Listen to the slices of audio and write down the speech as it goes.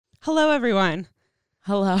Hello, everyone.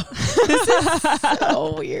 Hello. This is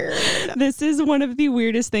so weird. This is one of the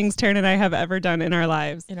weirdest things Taryn and I have ever done in our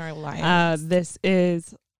lives. This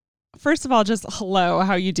is, first of all, just hello,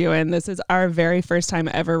 how you doing? This is our very first time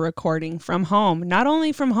ever recording from home. Not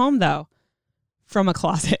only from home, though, from a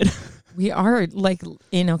closet. We are like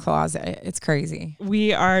in a closet. It's crazy.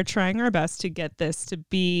 We are trying our best to get this to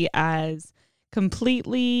be as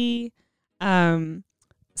completely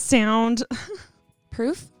sound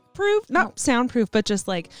proof, not soundproof, but just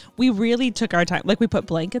like we really took our time. Like we put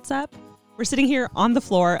blankets up. We're sitting here on the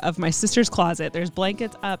floor of my sister's closet. There's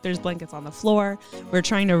blankets up. There's blankets on the floor. We're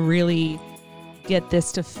trying to really get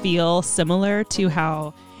this to feel similar to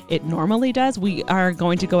how it normally does. We are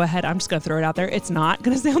going to go ahead. I'm just going to throw it out there. It's not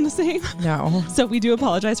going to sound the same. No. So we do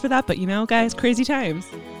apologize for that. But you know, guys, crazy times.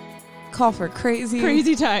 Call for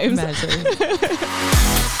crazy times.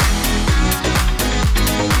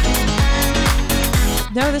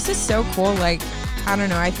 No, this is so cool. Like, I don't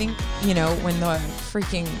know. I think, you know, when the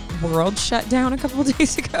freaking world shut down a couple of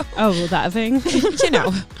days ago. Oh, well, that thing. You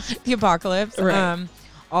know, the apocalypse. Right.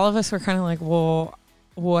 All of us were kind of like, well,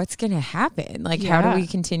 what's going to happen? Like, how do we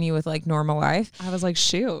continue with like normal life? I was like,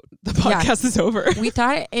 shoot, the podcast is over. We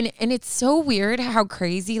thought, and it's so weird how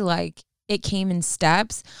crazy, like, it came in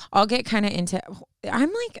steps. I'll get kind of into,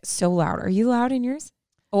 I'm like so loud. Are you loud in yours?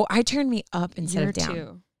 Oh, I turned me up instead of down.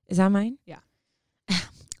 Too. Is that mine? Yeah.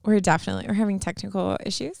 We're having technical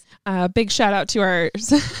issues. Big shout out to our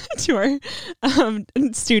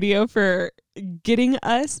studio for getting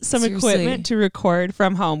us some equipment to record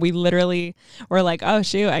from home. We literally were like, oh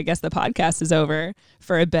shoot, I guess the podcast is over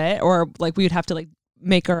for a bit, or like we would have to like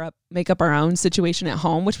make up our own situation at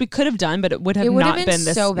home, which we could have done, but it would have not been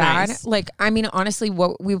this so bad. Nice. Like, I mean, honestly,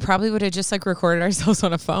 what we probably would have just like recorded ourselves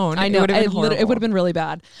on a phone. I know it would have been really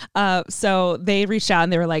bad. So they reached out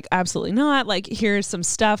and they were like, absolutely not. Like, here's some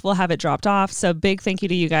stuff. We'll have it dropped off. So big thank you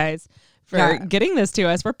to you guys for getting this to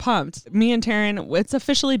us. We're pumped. Me and Taryn, it's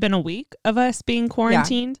officially been a week of us being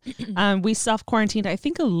quarantined. We self-quarantined, I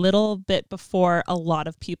think, a little bit before a lot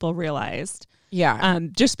of people realized. Yeah.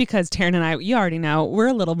 Just because Taryn and I, you already know, we're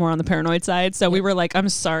a little more on the paranoid side. So we were like, I'm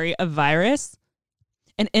sorry, a virus,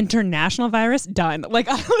 an international virus, done. Like,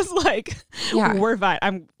 I was like, we're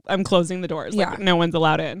fine. I'm closing the doors. Like, no one's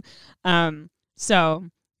allowed in. So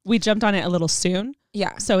we jumped on it a little soon.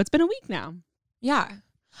 Yeah. So it's been a week now. Yeah.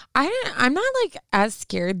 I'm not like as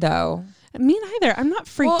scared though. Me neither. I'm not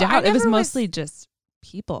freaked out. It was mostly just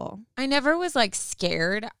people. I never was like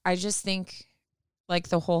scared. I just think like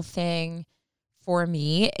the whole thing for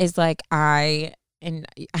me is like I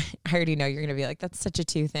already know you're going to be like, that's such a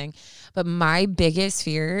two thing. But my biggest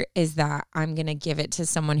fear is that I'm going to give it to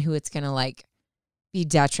someone who it's going to like be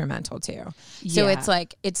detrimental to. So it's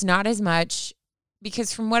like, it's not as much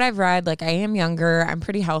because from what I've read, like I am younger, I'm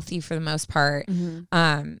pretty healthy for the most part.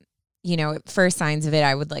 Mm-hmm. You know, first signs of it,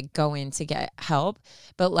 I would like go in to get help.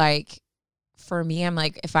 But like, for me, I'm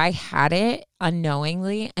like, if I had it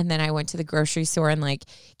unknowingly and then I went to the grocery store and like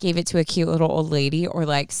gave it to a cute little old lady, or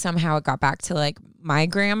like somehow it got back to like my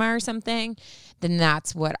grandma or something, then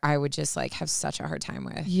that's what I would just like have such a hard time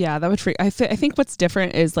with. Yeah, that would freak. I think what's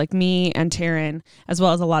different is like me and Taryn, as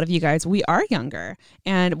well as a lot of you guys, we are younger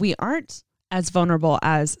and we aren't as vulnerable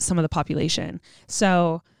as some of the population.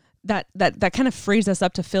 So that kind of frees us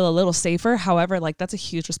up to feel a little safer. However, like that's a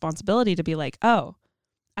huge responsibility to be like, oh,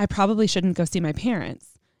 I probably shouldn't go see my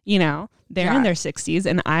parents. You know, they're in their 60s.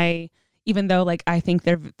 And even though like, I think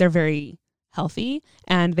they're very healthy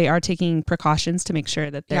and they are taking precautions to make sure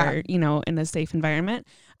that they're, you know, in a safe environment.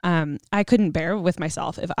 I couldn't bear with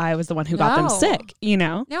myself if I was the one who got them sick, you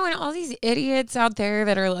know? No, and all these idiots out there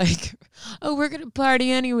that are like, oh, we're going to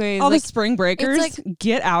party anyways. All like, the spring breakers, like,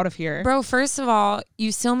 get out of here. Bro, first of all,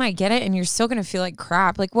 you still might get it and you're still going to feel like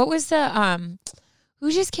crap. Like what was the,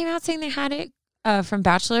 who just came out saying they had it? From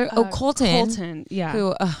Bachelor, Colton, yeah,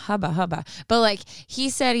 who hubba, but like he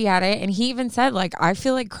said he had it, and he even said like I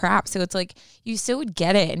feel like crap. So it's like you still would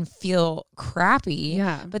get it and feel crappy,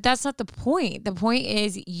 yeah. But that's not the point. The point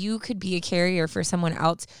is you could be a carrier for someone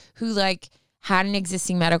else who like had an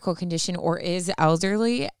existing medical condition or is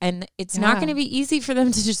elderly, and it's not going to be easy for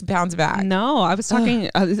them to just bounce back. No, I was talking.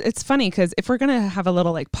 It's funny because if we're gonna have a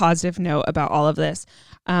little like positive note about all of this.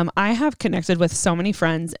 I have connected with so many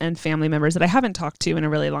friends and family members that I haven't talked to in a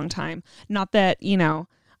really long time. Not that, you know,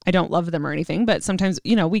 I don't love them or anything, but sometimes,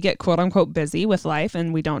 you know, we get quote unquote busy with life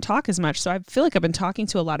and we don't talk as much. So I feel like I've been talking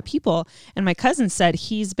to a lot of people, and my cousin said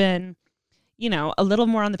he's been, you know, a little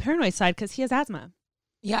more on the paranoid side because he has asthma.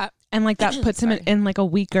 Yeah. And like that puts him in like a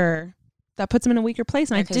weaker, that puts him in a weaker place.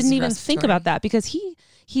 And I didn't even think about that because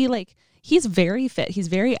he like, he's very fit. He's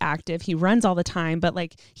very active. He runs all the time, but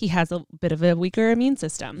like he has a bit of a weaker immune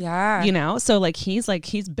system. Yeah. You know? So like he's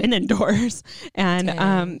been indoors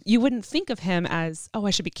and you wouldn't think of him as, oh,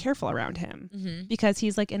 I should be careful around him because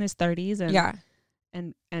he's like in his 30s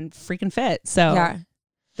and and freaking fit. So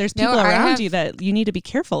there's people around you that you need to be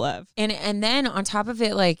careful of. And then on top of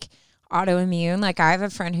it, like autoimmune, like I have a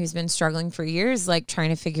friend who's been struggling for years, like trying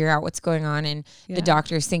to figure out what's going on, and the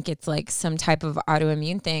doctors think it's like some type of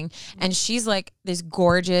autoimmune thing, and she's like this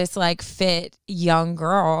gorgeous, like fit young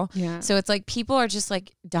girl. So it's like people are just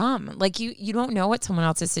like dumb, like you don't know what someone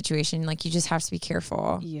else's situation, like you just have to be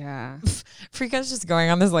careful. Freaka's just going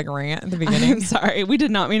on this like rant at the beginning. I'm sorry, we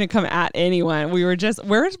did not mean to come at anyone.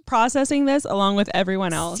 We're processing this along with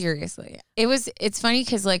everyone else. Seriously, it's funny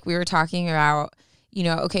because like we were talking about, you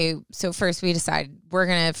know, okay, so first we decided we're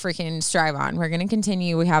going to freaking strive on. We're going to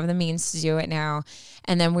continue. We have the means to do it now.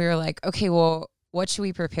 And then we were like, okay, well, what should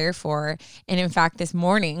we prepare for? And in fact, this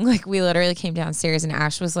morning, like we literally came downstairs and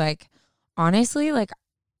Ash was like, honestly, like,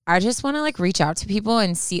 I just want to like reach out to people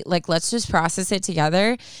and see, like, let's just process it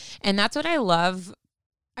together. And that's what I love.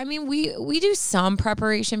 I mean, we do some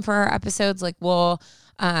preparation for our episodes. Like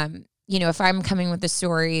you know, if I'm coming with a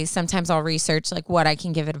story, sometimes I'll research like what I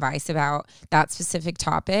can give advice about that specific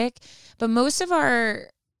topic. But most of our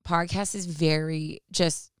podcast is very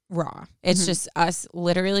just raw. It's just us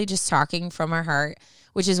literally just talking from our heart,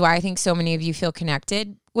 which is why I think so many of you feel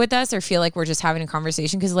connected with us or feel like we're just having a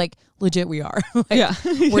conversation, because like legit we are. Like,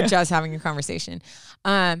 we're just having a conversation.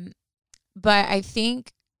 But I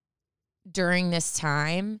think during this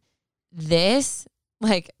time,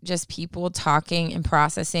 like just people talking and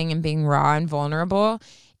processing and being raw and vulnerable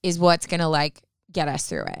is what's going to like get us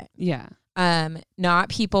through it. Not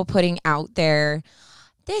people putting out there,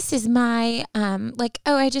 this is my, like,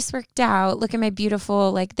 oh, I just worked out. Look at my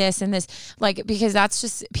beautiful, like this and this, like, because that's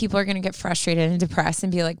just, people are going to get frustrated and depressed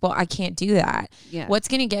and be like, well, I can't do that. What's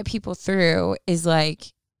going to get people through is like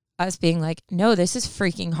us being like, no, this is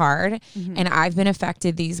freaking hard. And I've been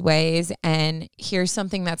affected these ways. And here's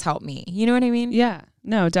something that's helped me. You know what I mean? Yeah,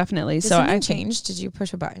 no, definitely. Did I changed? Did you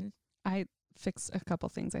push a button? I fixed a couple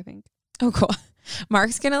things, I think. Oh, cool.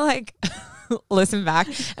 Mark's going to like listen back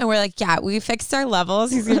and we're like, yeah, we fixed our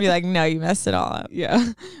levels. He's going to be like, no, you messed it all up.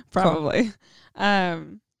 Yeah, probably.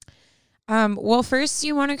 Cool. Well, first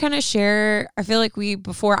you want to kind of share, I feel like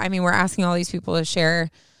we're asking all these people to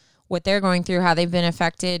share what they're going through, how they've been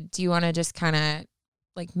affected. Do you want to just kind of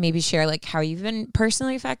like maybe share like how you've been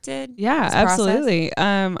personally affected? Yeah, absolutely.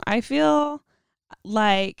 I feel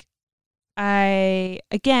like I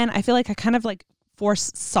feel like I kind of like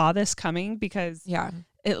saw this coming, because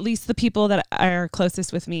at least the people that are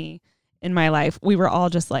closest with me in my life, we were all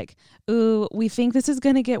just like, ooh, we think this is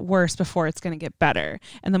going to get worse before it's going to get better.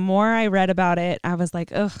 And the more I read about it, I was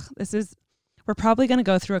like, ugh, we're probably going to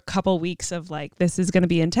go through a couple weeks of like, this is going to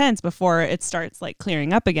be intense before it starts like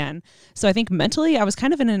clearing up again. So I think mentally I was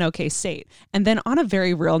kind of in an okay state. And then on a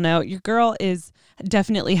very real note, your girl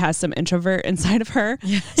definitely has some introvert inside of her.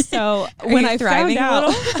 So when I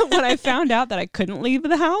found out that I couldn't leave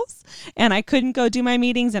the house and I couldn't go do my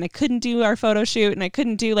meetings and I couldn't do our photo shoot and I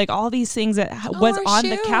couldn't do like all these things that was on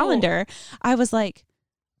the calendar, I was like,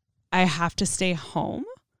 I have to stay home.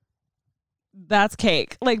 That's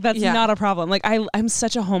cake. Like that's not a problem. Like I'm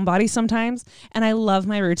such a homebody sometimes and I love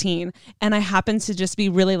my routine, and I happen to just be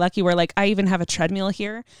really lucky where like I even have a treadmill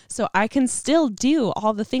here, so I can still do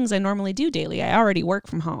all the things I normally do daily. I already work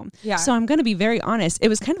from home. So I'm going to be very honest. It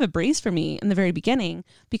was kind of a breeze for me in the very beginning,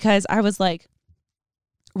 because I was like,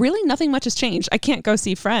 really nothing much has changed. I can't go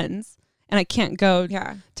see friends and I can't go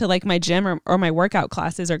to like my gym or my workout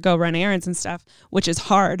classes or go run errands and stuff, which is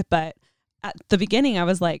hard. But at the beginning I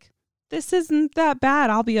was like, this isn't that bad.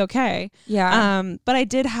 I'll be okay. But I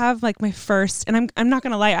did have like my first, and I'm not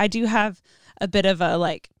going to lie, I do have a bit of a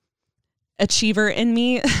like achiever in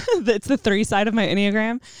me. That's the 3 side of my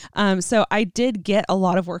Enneagram. So I did get a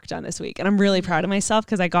lot of work done this week, and I'm really proud of myself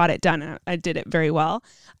because I got it done and I did it very well.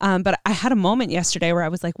 But I had a moment yesterday where I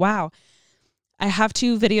was like, wow, I have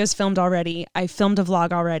 2 videos filmed already. I filmed a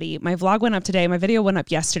vlog already. My vlog went up today. My video went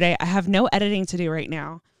up yesterday. I have no editing to do right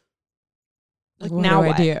now. Like, what now do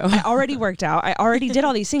what? I do? I already worked out. I already did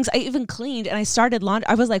all these things. I even cleaned and I started laundry.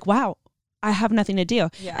 I was like, wow, I have nothing to do.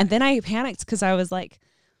 And then I panicked because I was like,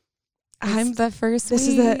 I'm the first week.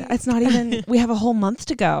 It's not even, we have a whole month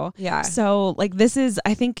to go. So like, this is,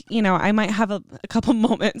 I think, you know, I might have a couple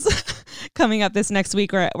moments coming up this next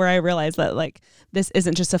week where I realize that like, this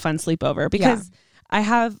isn't just a fun sleepover, because I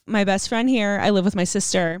have my best friend here. I live with my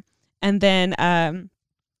sister, and then,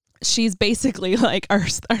 she's basically like our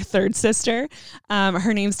third sister.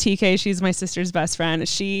 Her name's TK. She's my sister's best friend.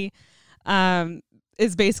 She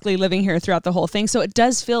is basically living here throughout the whole thing. So it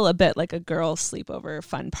does feel a bit like a girls' sleepover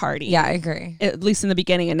fun party. Yeah, I agree. At least in the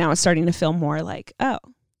beginning. And now it's starting to feel more like, oh,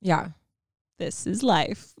 yeah, this is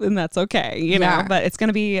life. And that's okay, you know, but it's going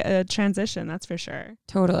to be a transition. That's for sure.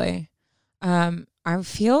 Totally. I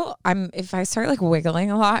feel if I start like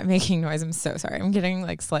wiggling a lot, making noise, I'm so sorry. I'm getting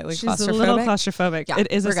like slightly claustrophobic. She's a little claustrophobic. Yeah,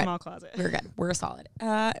 it is a small closet. We're good. We're solid.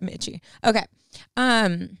 I'm itchy. Okay.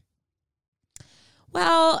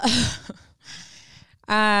 Well,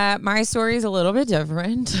 my story is a little bit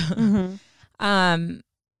different. Mm-hmm. I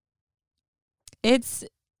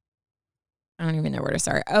don't even know where to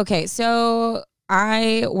start. Okay. So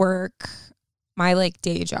I work, my like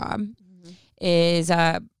day job is,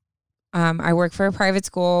 I work for a private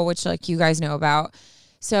school, which like you guys know about.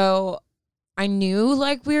 So I knew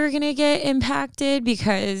like we were going to get impacted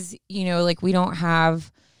because, you know, like we don't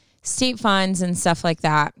have state funds and stuff like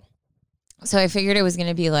that. So I figured it was going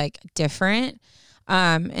to be like different.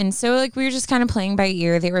 And so like we were just kind of playing by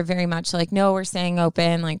ear. They were very much like, no, we're staying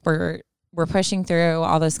open. Like we're pushing through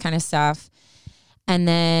all this kind of stuff. And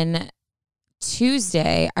then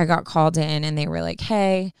Tuesday I got called in and they were like,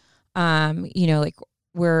 hey, you know, like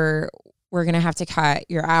we're going to have to cut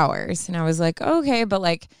your hours. And I was like, okay, but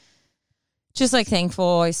like, just like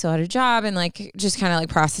thankful I still had a job and like just kind of like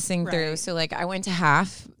processing through. So like I went to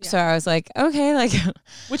half. Yeah. So I was like, okay, like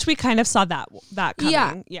which we kind of saw that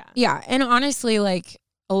coming. Yeah. And honestly, like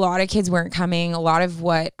a lot of kids weren't coming. A lot of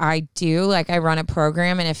what I do, like I run a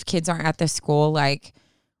program, and if kids aren't at the school, like,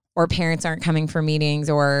 or parents aren't coming for meetings,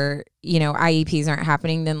 or, you know, IEPs aren't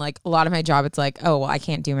happening, then like a lot of my job, it's like, oh, well, I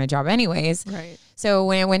can't do my job anyways. Right. So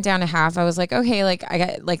when it went down to half, I was like, okay, like I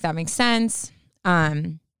got, like, that makes sense.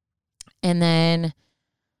 And then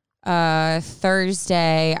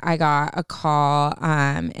Thursday I got a call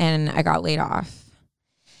and I got laid off.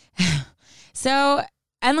 So,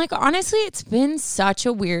 and like, honestly, it's been such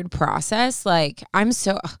a weird process. Like I'm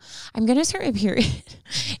going to start my period.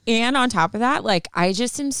 And on top of that, like, I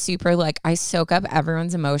just am super, like, I soak up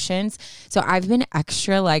everyone's emotions. So I've been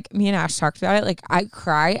extra, like, me and Ash talked about it. Like I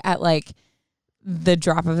cry at like the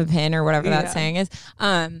drop of a pin or whatever that saying is.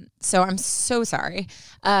 So I'm so sorry.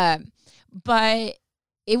 But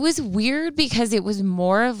it was weird because it was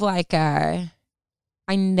more of like I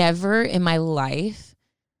never in my life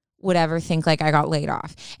would ever think like I got laid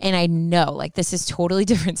off. And I know like this is totally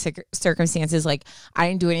different circumstances. Like I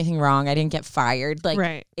didn't do anything wrong. I didn't get fired.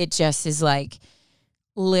 Like it just is like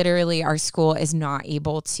literally our school is not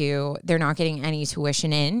able to, they're not getting any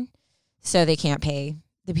tuition in. So they can't pay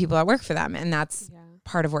the people that work for them. And that's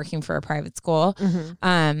part of working for a private school.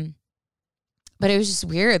 Mm-hmm. But it was just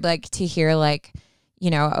weird, like, to hear, like, you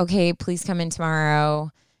know, okay, please come in tomorrow,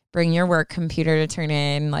 bring your work computer to turn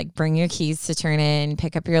in, like, bring your keys to turn in,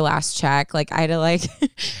 pick up your last check. Like, I had to, like,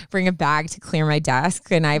 bring a bag to clear my desk.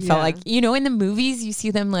 And I felt like, you know, in the movies, you see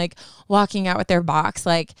them, like, walking out with their box.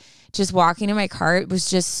 Like, just walking to my car, it was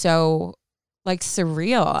just so, like,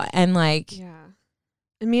 surreal. And, like... Yeah.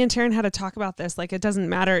 And me and Taryn had to talk about this. Like, it doesn't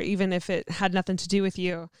matter, even if it had nothing to do with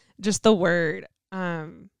you. Just the word...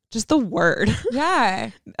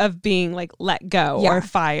 of being like let go or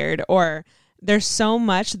fired, or there's so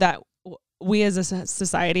much that we as a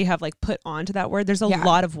society have like put onto that word. There's a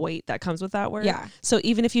lot of weight that comes with that word. Yeah. So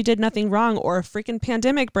even if you did nothing wrong or a freaking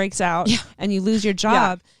pandemic breaks out and you lose your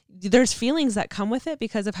job, there's feelings that come with it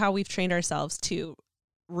because of how we've trained ourselves to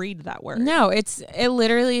read that word. No, it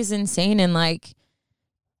literally is insane. And like,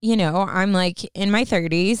 you know, I'm like in my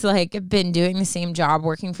 30s, like I've been doing the same job,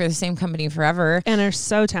 working for the same company forever. And are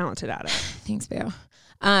so talented at it. Thanks, Boo.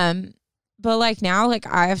 But like now, like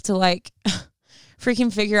I have to like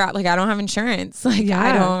freaking figure out, like I don't have insurance. Like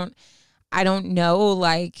I don't know,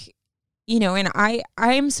 like, you know, and I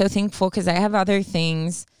am so thankful because I have other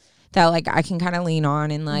things that like I can kind of lean on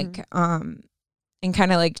and like, and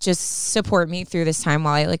kind of like just support me through this time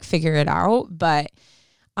while I like figure it out. But,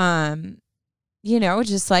 you know,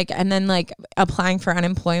 just like, and then like applying for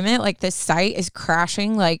unemployment, like this site is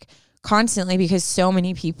crashing like constantly because so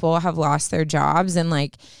many people have lost their jobs, and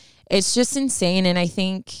like, it's just insane. And I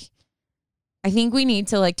think we need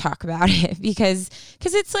to like talk about it because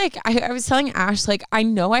it's like, I was telling Ash, like, I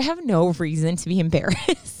know I have no reason to be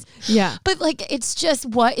embarrassed. Yeah. But like, it's just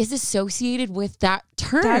what is associated with that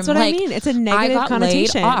term. That's what like, I mean. It's a negative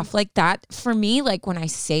connotation. Laid off. Like that for me, like when I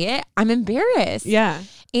say it, I'm embarrassed. Yeah.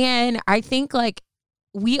 And I think like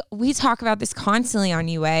we talk about this constantly on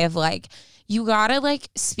UA of like, you gotta like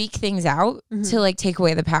speak things out to like take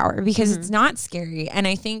away the power because it's not scary. And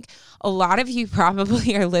I think a lot of you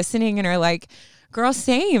probably are listening and are like, girl,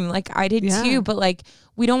 same. Like I did too. But like,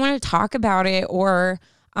 we don't want to talk about it or,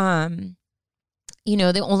 you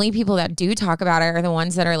know, the only people that do talk about it are the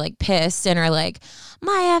ones that are like pissed and are like,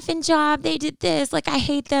 my effing job, they did this. Like, I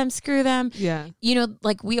hate them, screw them. Yeah. You know,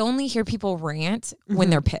 like we only hear people rant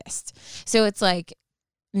when they're pissed. So it's like,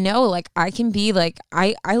 no, like I can be like,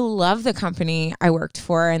 I love the company I worked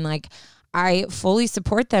for and like, I fully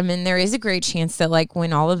support them. And there is a great chance that like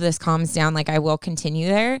when all of this calms down, like I will continue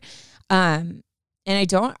there. And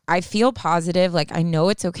I feel positive. Like, I know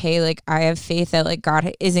it's okay. Like, I have faith that like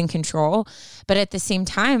God is in control, but at the same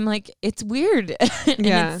time, like it's weird and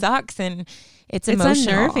it sucks and it's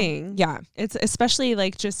emotional. Unnerving. Yeah. It's especially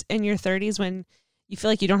like just in your 30s when you feel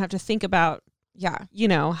like you don't have to think about, you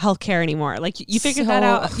know, healthcare anymore. Like you figured that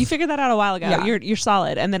out. You figured that out a while ago. Yeah. You're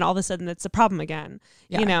solid. And then all of a sudden it's a problem again,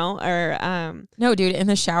 you know, or, no, dude, in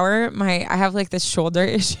the shower, I have like this shoulder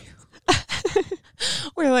issue.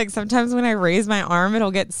 Where like sometimes when I raise my arm,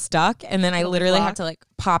 it'll get stuck and then I literally have to like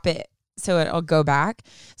pop it so it'll go back.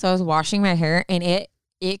 So I was washing my hair and it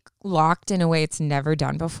locked in a way it's never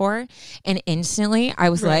done before. And instantly I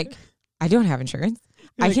was like, I don't have insurance.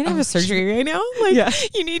 You're I can't have a surgery right now.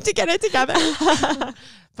 Like you need to get it together.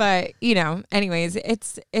 But you know, anyways,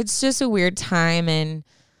 it's just a weird time and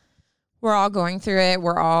we're all going through it.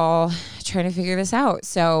 We're all trying to figure this out.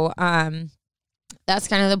 So, that's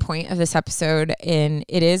kind of the point of this episode. And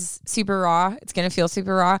it is super raw. It's going to feel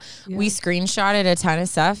super raw. Yeah. We screenshotted a ton of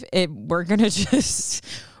stuff. We're going to just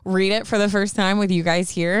read it for the first time with you guys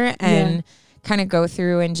here and kind of go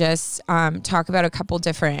through and just talk about a couple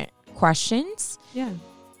different questions. Yeah.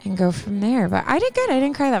 And go from there. But I did good. I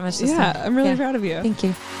didn't cry that much this time. I'm really proud of you. Thank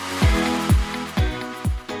you.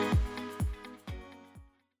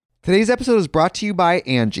 Today's episode is brought to you by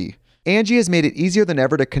Angie. Angie has made it easier than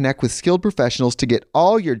ever to connect with skilled professionals to get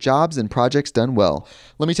all your jobs and projects done well.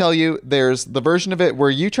 Let me tell you, there's the version of it where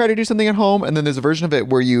you try to do something at home, and then there's a version of it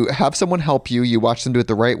where you have someone help you, you watch them do it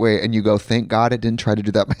the right way, and you go, thank God I didn't try to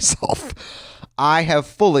do that myself. I have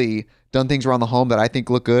fully done things around the home that I think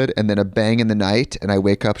look good, and then a bang in the night, and I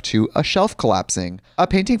wake up to a shelf collapsing, a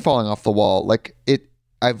painting falling off the wall. Like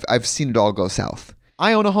I've seen it all go south.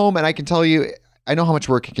 I own a home, and I can tell you, I know how much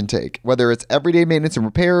work it can take. Whether it's everyday maintenance and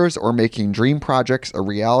repairs or making dream projects a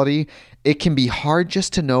reality, it can be hard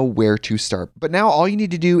just to know where to start. But now all you need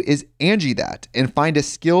to do is Angie that and find a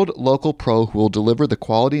skilled local pro who will deliver the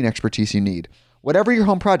quality and expertise you need. Whatever your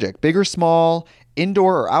home project, big or small,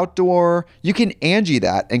 indoor or outdoor, you can Angie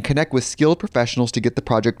that and connect with skilled professionals to get the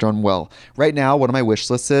project done well. Right now, one of my wish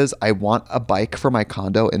lists is I want a bike for my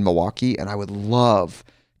condo in Milwaukee, and I would love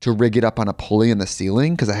to rig it up on a pulley in the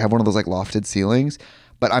ceiling because I have one of those like lofted ceilings,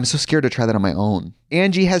 but I'm so scared to try that on my own.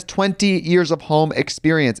 Angie has 20 years of home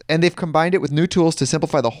experience, and they've combined it with new tools to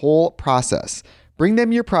simplify the whole process. Bring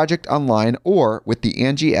them your project online or with the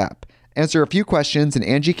Angie app. Answer a few questions and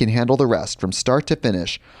Angie can handle the rest from start to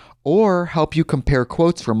finish, or help you compare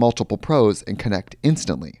quotes from multiple pros and connect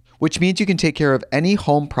instantly, which means you can take care of any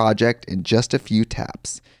home project in just a few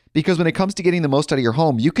taps. Because when it comes to getting the most out of your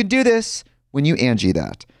home, you can do this when you Angie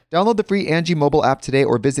that. Download the free Angie mobile app today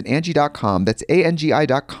or visit Angie.com. That's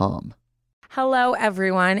ANGI.com. Hello,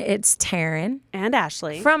 everyone. It's Taryn and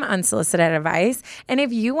Ashley from Unsolicited Advice. And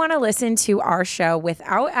if you want to listen to our show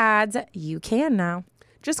without ads, you can now.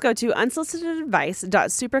 Just go to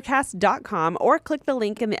unsolicitedadvice.supercast.com or click the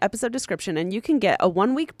link in the episode description and you can get a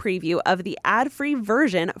 1-week preview of the ad-free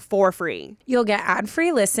version for free. You'll get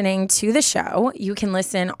ad-free listening to the show. You can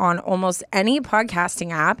listen on almost any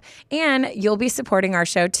podcasting app, and you'll be supporting our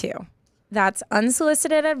show too. That's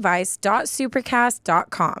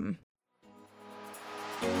unsolicitedadvice.supercast.com.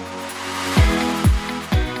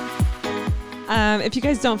 If you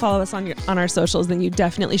guys don't follow us on our socials, then you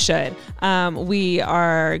definitely should. We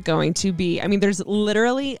are going to be, there's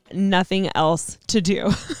literally nothing else to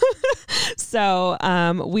do. So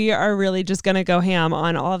we are really just going to go ham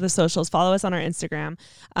on all of the socials. Follow us on our Instagram.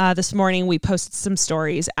 This morning, we posted some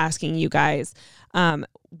stories asking you guys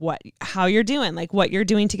how you're doing, like what you're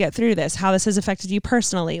doing to get through this, how this has affected you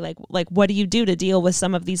personally, like what do you do to deal with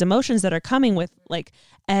some of these emotions that are coming with like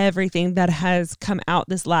everything that has come out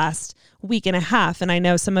this last week and a half. And I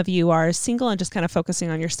know some of you are single and just kind of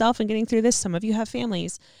focusing on yourself and getting through this. Some of you have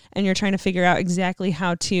families and you're trying to figure out exactly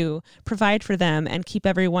how to provide for them and keep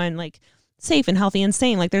everyone like safe and healthy and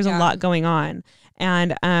sane. Like there's a lot going on.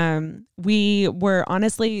 And we were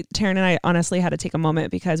honestly, Taryn and I honestly had to take a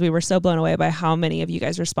moment because we were so blown away by how many of you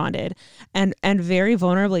guys responded and very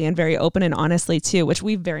vulnerably and very open and honestly too, which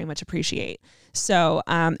we very much appreciate. So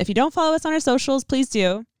if you don't follow us on our socials, please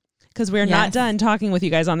do, because we're not done talking with you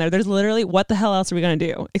guys on there. There's literally, what the hell else are we going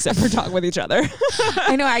to do except for talk with each other?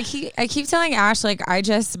 I know. I keep telling Ash, like,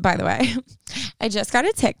 by the way, I just got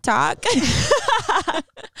a TikTok.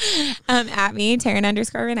 At me,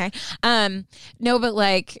 Taryn_Renee. No, but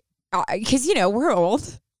like, because, you know, we're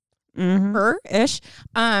old. Ish.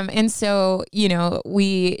 And so, you know,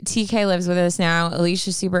 TK lives with us now.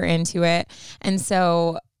 Alicia's super into it. And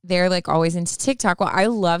so they're like always into TikTok. Well, I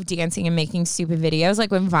love dancing and making stupid videos.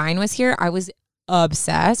 Like when Vine was here, I was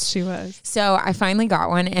obsessed. She was. So I finally got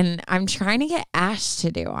one and I'm trying to get Ash to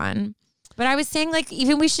do one. But I was saying like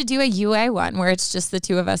even we should do a UA one where it's just the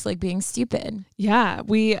two of us like being stupid. Yeah.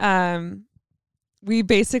 We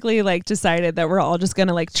basically like decided that we're all just going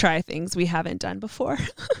to like try things we haven't done before.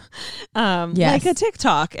 Like a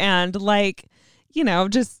TikTok and like, you know,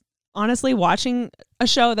 just honestly watching a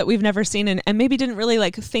show that we've never seen and maybe didn't really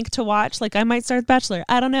like think to watch. Like I might start The Bachelor.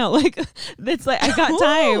 I don't know. Like it's like, I got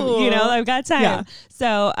time, you know, I've got time. Yeah.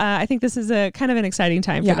 So I think this is a kind of an exciting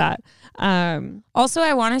time for that. Also,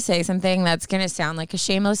 I want to say something that's going to sound like a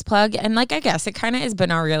shameless plug. And like, I guess it kind of is, but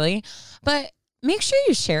not really. But make sure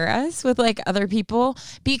you share us with like other people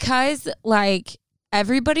because like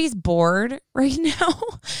everybody's bored right now.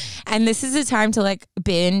 And this is a time to like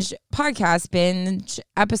binge podcasts, binge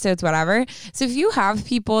episodes, whatever. So if you have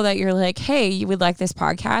people that you're like, hey, you would like this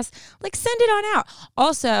podcast, like send it on out.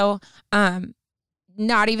 Also,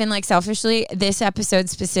 not even like selfishly, this episode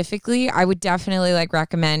specifically, I would definitely like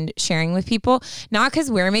recommend sharing with people. Not because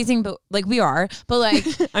we're amazing, but like we are. But like,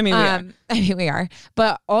 I mean, we are.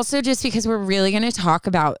 But also just because we're really going to talk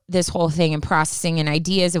about this whole thing and processing and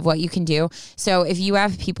ideas of what you can do. So if you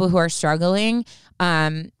have people who are struggling,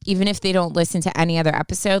 even if they don't listen to any other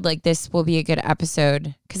episode, like this will be a good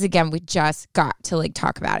episode. Because again, we just got to like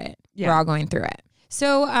talk about it. Yeah. We're all going through it.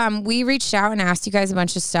 So we reached out and asked you guys a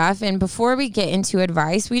bunch of stuff. And before we get into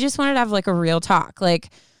advice, we just wanted to have like a real talk.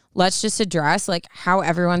 Like, let's just address like how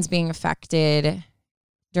everyone's being affected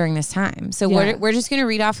during this time. So we're just going to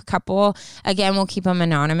read off a couple. Again, we'll keep them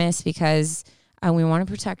anonymous because we want to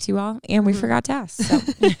protect you all. And we forgot to ask. So.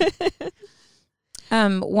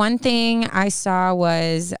 One thing I saw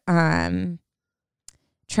was trying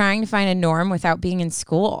to find a norm without being in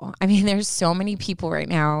school. I mean, there's so many people right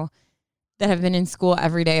now that have been in school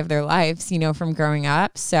every day of their lives, you know, from growing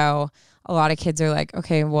up. So a lot of kids are like,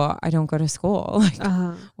 okay, well, I don't go to school. Like,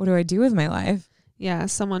 what do I do with my life? Yeah,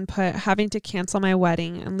 someone put having to cancel my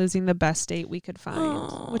wedding and losing the best date we could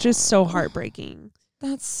find, which is so heartbreaking.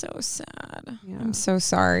 That's so sad. Yeah. I'm so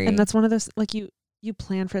sorry. And that's one of those, like you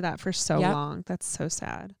plan for that for so long. That's so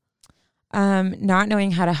sad. Not knowing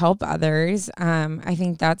how to help others. I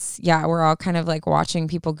think that's, we're all kind of like watching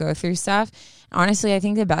people go through stuff. Honestly, I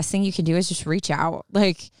think the best thing you can do is just reach out,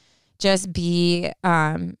 like just be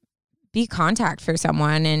contact for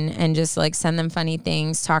someone and just like send them funny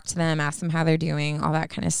things, talk to them, ask them how they're doing, all that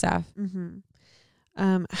kind of stuff.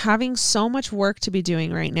 Mm-hmm. Having so much work to be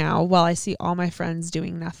doing right now while I see all my friends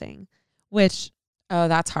doing nothing, which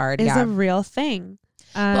that's hard. Is a real thing.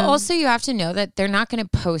 But also you have to know that they're not going to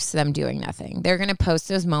post them doing nothing. They're going to post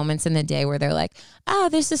those moments in the day where they're like, oh,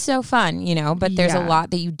 this is so fun, you know, but there's a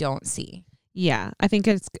lot that you don't see. Yeah. I think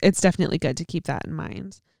it's definitely good to keep that in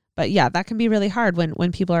mind. But yeah, that can be really hard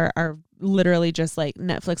when people are literally just like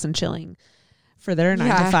Netflix and chilling for their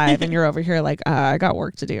 9 to 5 and you're over here like, I got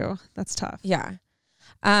work to do. That's tough. Yeah.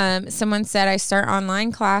 Someone said I start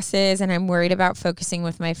online classes and I'm worried about focusing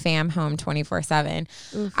with my fam home 24/7.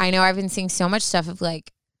 I know I've been seeing so much stuff of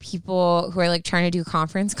like people who are like trying to do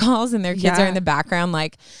conference calls and their kids are in the background,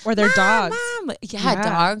 like, or their dogs. Mom.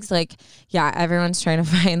 Dogs. Like, everyone's trying to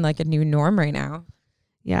find like a new norm right now.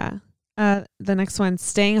 Yeah. The next one,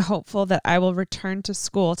 staying hopeful that I will return to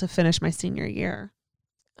school to finish my senior year.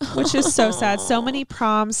 Which is so sad. So many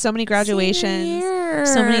proms, so many graduations,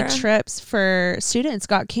 so many trips for students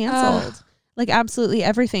got canceled. Like absolutely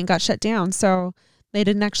everything got shut down. So they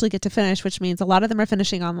didn't actually get to finish, which means a lot of them are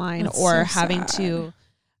finishing online or having to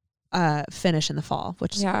finish in the fall,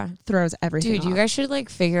 which throws everything off. You guys should like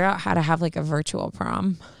figure out how to have like a virtual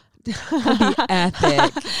prom. That'd be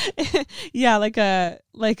epic. Yeah, like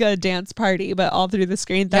a dance party, but all through the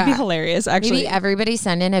screen. That'd be hilarious. Actually, maybe everybody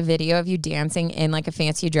send in a video of you dancing in like a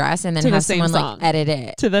fancy dress, and then have someone like edit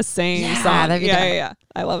it to the same song. That'd be yeah.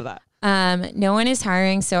 I love that. No one is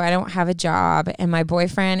hiring, so I don't have a job, and my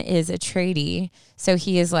boyfriend is a tradie, so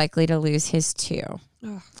he is likely to lose his too.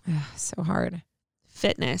 So hard.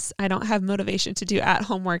 Fitness. I don't have motivation to do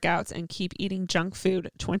at-home workouts and keep eating junk food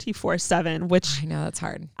 24/7, which I know that's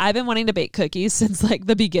hard. I've been wanting to bake cookies since like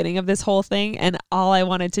the beginning of this whole thing, and all I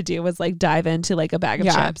wanted to do was like dive into like a bag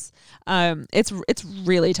of chips. It's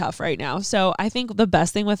really tough right now. So I think the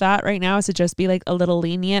best thing with that right now is to just be like a little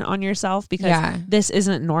lenient on yourself because this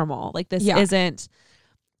isn't normal. Like this isn't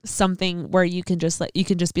something where you can just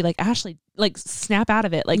be like, Ashley, like snap out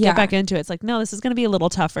of it, like get back into it. It's like, no, this is going to be a little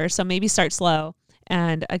tougher. So maybe start slow.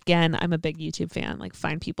 And again, I'm a big YouTube fan. Like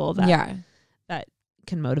find people that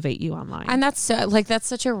can motivate you online. And that's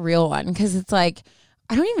such a real one. Because it's like,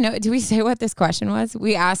 I don't even know. Do we say what this question was?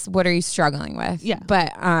 We asked, what are you struggling with? Yeah.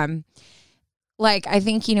 But like, I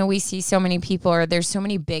think, we see so many people, or there's so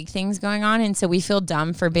many big things going on. And so we feel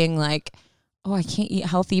dumb for being like, oh, I can't eat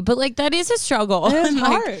healthy. But like, that is a struggle. It's like,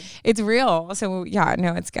 hard. It's real. So yeah,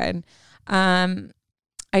 no, it's good.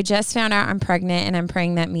 I just found out I'm pregnant, and I'm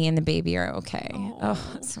praying that me and the baby are okay.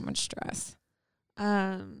 Oh, that's so much stress.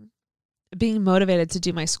 Being motivated to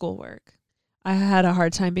do my schoolwork. I had a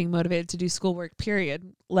hard time being motivated to do schoolwork,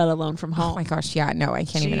 period, let alone from home. Oh my gosh. Yeah, no, I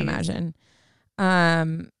can't even imagine.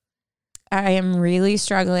 I am really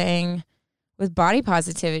struggling with body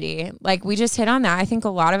positivity. Like we just hit on that. I think a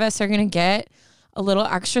lot of us are going to get a little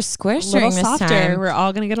extra squish during this softer. time. We're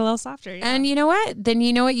all going to get a little softer. Yeah. And you know what? Then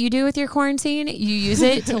you know what you do with your quarantine? You use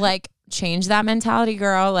it to like change that mentality,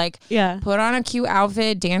 girl. Like put on a cute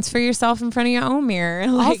outfit, dance for yourself in front of your own mirror.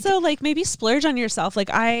 Also like maybe splurge on yourself.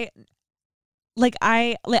 I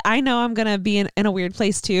know I'm going to be in a weird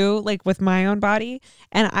place too, like with my own body.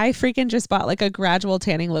 And I freaking just bought like a gradual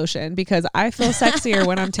tanning lotion because I feel sexier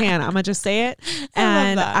when I'm tan. I'm going to just say it.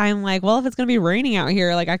 And I'm like, well, if it's going to be raining out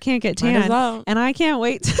here, like I can't get tan. And I can't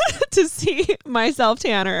wait to see myself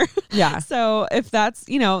tanner. Yeah. So if that's,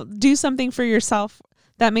 do something for yourself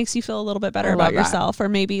that makes you feel a little bit better about yourself, or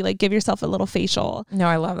maybe like give yourself a little facial. No,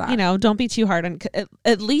 I love that. Don't be too hard on,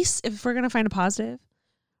 at least if we're going to find a positive,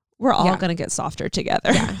 we're all going to get softer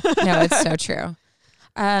together. Yeah. No, it's so true.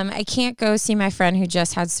 I can't go see my friend who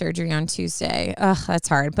just had surgery on Tuesday. Ugh, that's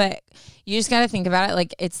hard. But you just got to think about it.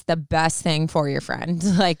 Like it's the best thing for your friend,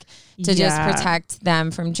 like to just protect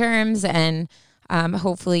them from germs. And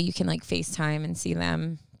hopefully you can like FaceTime and see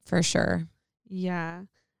them for sure. Yeah.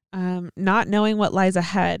 Not knowing what lies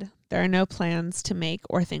ahead. There are no plans to make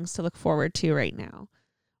or things to look forward to right now,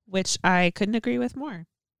 which I couldn't agree with more.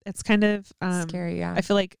 It's kind of scary. Yeah. I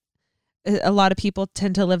feel like a lot of people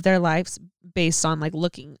tend to live their lives based on like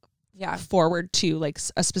looking forward to like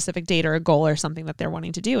a specific date or a goal or something that they're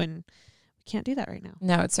wanting to do. And we can't do that right now.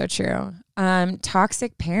 No, it's so true.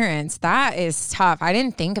 Toxic parents. That is tough. I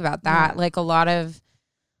didn't think about that. Yeah. Like a lot of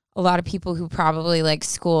people who probably like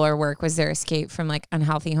school or work was their escape from like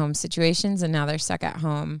unhealthy home situations. And now they're stuck at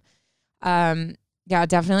home. Yeah,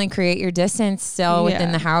 definitely create your distance still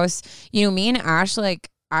within the house. Me and Ash, like,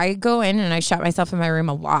 I go in and I shut myself in my room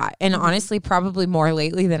a lot. And honestly, probably more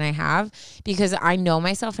lately than I have, because I know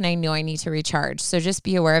myself and I know I need to recharge. So just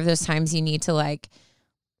be aware of those times you need to like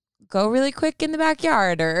go really quick in the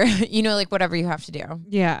backyard or, like whatever you have to do.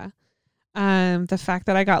 Yeah. The fact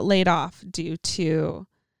that I got laid off due to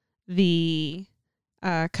the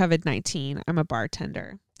COVID-19. I'm a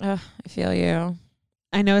bartender. I feel you.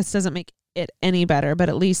 I know this doesn't make it any better, but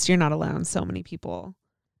at least you're not alone. So many people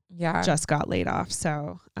just got laid off.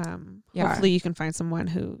 So hopefully you can find someone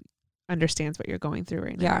who understands what you're going through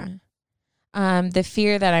right now. Yeah. The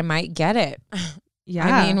fear that I might get it. Yeah.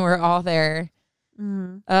 I mean, we're all there.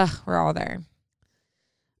 We're all there.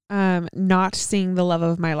 Not seeing the love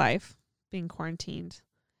of my life, being quarantined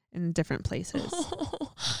in different places.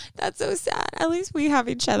 Oh, that's so sad. At least we have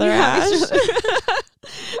each other, Ash.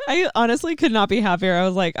 I honestly could not be happier. I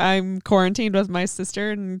was like, I'm quarantined with my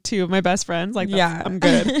sister and two of my best friends. Like, I'm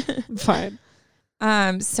good. I'm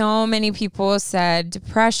fine. So many people said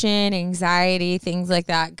depression, anxiety, things like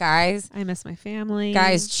that. Guys, I miss my family.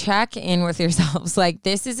 Guys, check in with yourselves. Like,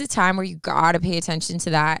 this is a time where you got to pay attention to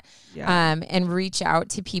that. Yeah. And reach out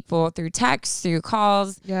to people through text, through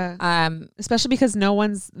calls. Yeah. Especially because no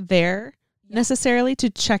one's there necessarily to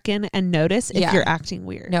check in and notice if you're acting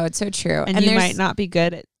weird. No, it's so true. And you might not be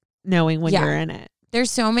good at knowing when you're in it.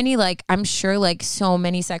 There's so many, like, I'm sure like so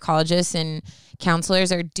many psychologists and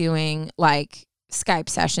counselors are doing like Skype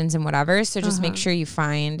sessions and whatever. So just make sure you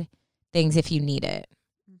find things if you need it.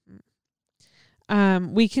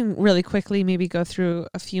 We can really quickly maybe go through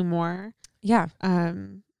a few more. Yeah.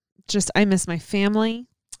 I miss my family.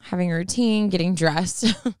 Having a routine, getting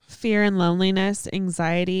dressed. Fear and loneliness,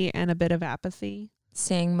 anxiety, and a bit of apathy.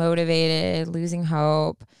 Staying motivated, losing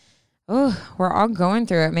hope. Oh, we're all going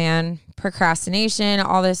through it, man. Procrastination,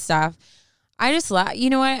 all this stuff. I just you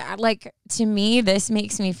know what? Like, to me, this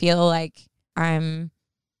makes me feel like I'm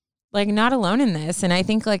like not alone in this. And I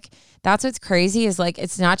think like that's what's crazy is like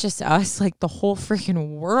it's not just us, like the whole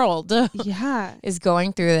freaking world is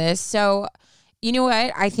going through this. So you know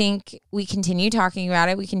what? I think we continue talking about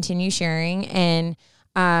it. We continue sharing. And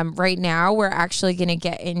right now we're actually going to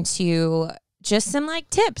get into just some like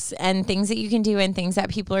tips and things that you can do and things that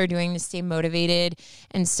people are doing to stay motivated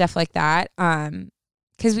and stuff like that.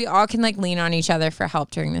 Because we all can like lean on each other for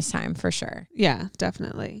help during this time for sure. Yeah,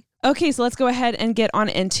 definitely. Okay, so let's go ahead and get on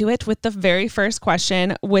into it with the very first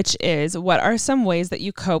question, which is, what are some ways that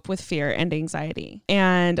you cope with fear and anxiety?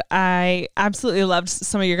 And I absolutely loved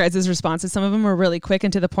some of your guys' responses. Some of them were really quick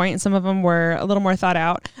and to the point, and some of them were a little more thought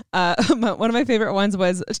out. But one of my favorite ones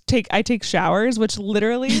was I take showers, which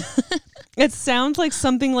literally, it sounds like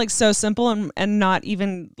something like so simple and not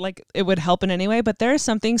even like it would help in any way, but there's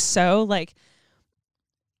something so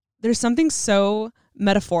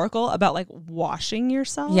metaphorical about like washing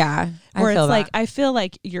yourself. Yeah. Where it's like, I feel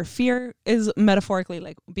like your fear is metaphorically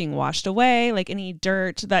like being washed away, like any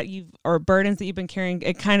dirt that or burdens that you've been carrying.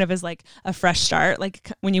 It kind of is like a fresh start. Like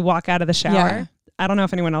when you walk out of the shower. Yeah. I don't know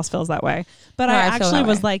if anyone else feels that way, but No, I I feel actually that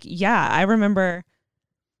was way. like, yeah, I remember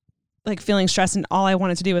like feeling stressed and all I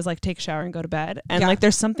wanted to do was like take a shower and go to bed. And Yeah. like,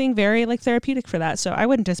 there's something very like therapeutic for that. So I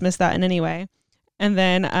wouldn't dismiss that in any way. And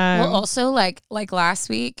then, well, also like last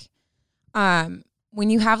week, when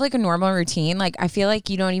you have like a normal routine, like I feel like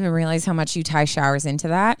you don't even realize how much you tie showers into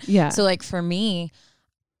that. yeah. So like for me,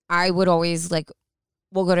 I would always like,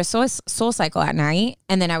 we'll go to Soul Cycle at night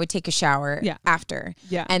and then I would take a shower after.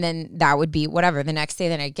 Yeah. And then that would be whatever. The next day,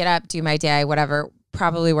 then I'd get up, do my day, whatever,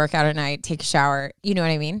 probably work out at night, take a shower. You know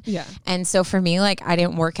what I mean? Yeah. And so for me, like I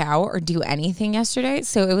didn't work out or do anything yesterday.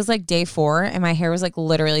 So it was like day 4 and my hair was like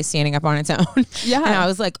literally standing up on its own. Yeah. And I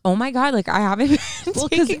was like, oh my God, like I haven't been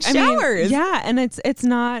taking showers. yeah. And it's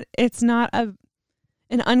not an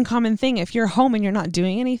uncommon thing. If you're home and you're not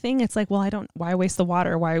doing anything, it's like, well, why waste the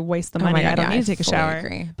water? Why waste the Oh my money? God, I don't yeah, need to take a fully shower.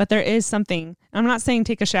 agree. But there is something, I'm not saying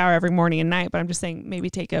take a shower every morning and night, but I'm just saying maybe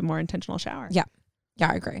take a more intentional shower. Yeah.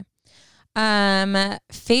 Yeah, I agree.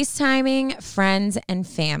 FaceTiming friends and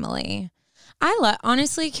family.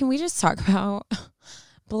 Honestly, can we just talk about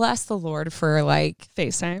bless the Lord for like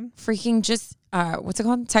FaceTime. freaking just what's it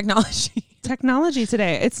called? Technology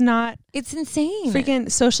today. It's insane. freaking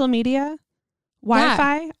social media,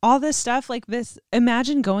 Wi-Fi, all this stuff like this.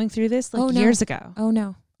 Imagine going through this like years ago. Oh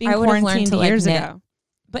no. Being I would have learned quarantined to like years knit. ago.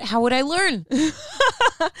 But how would I learn?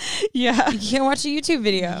 Yeah. You can't watch a YouTube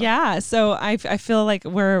video. Yeah. So I feel like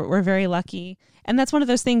we're very lucky. And that's one of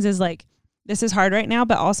those things is like, this is hard right now,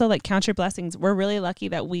 but also like count your blessings. We're really lucky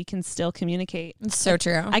that we can still communicate. It's so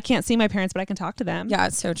true. I can't see my parents, but I can talk to them. Yeah,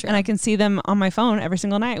 it's so true. And I can see them on my phone every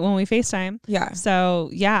single night when we FaceTime. Yeah. So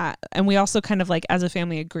yeah. And we also kind of like as a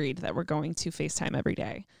family agreed that we're going to FaceTime every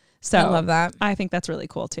day. So I love that. I think that's really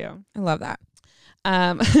cool too. I love that.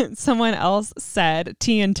 Someone else said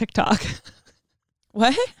tea and TikTok.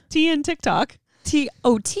 What? Tea and TikTok. Tea.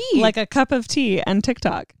 Like a cup of tea and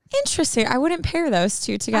TikTok. Interesting. I wouldn't pair those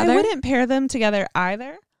two together. I wouldn't pair them together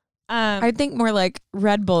either. I'd think more like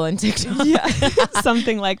Red Bull and TikTok. Yeah,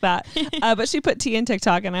 something like that. But she put tea in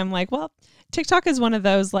TikTok, and I'm like, well, TikTok is one of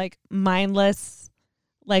those like mindless,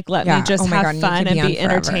 like let me just have fun and be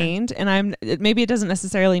entertained. And maybe it doesn't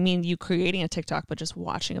necessarily mean you creating a TikTok, but just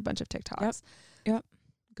watching a bunch of TikToks. Yep.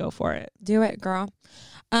 Go for it. Do it, girl.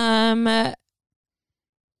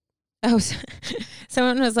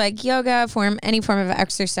 Someone was like yoga, any form of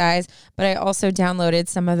exercise, but I also downloaded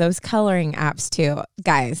some of those coloring apps too.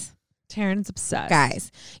 Guys, Taryn's obsessed.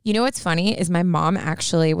 Guys, you know what's funny is my mom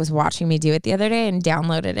actually was watching me do it the other day and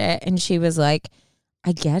downloaded it, and she was like,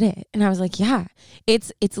 I get it. And I was like, yeah,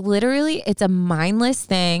 it's literally, it's a mindless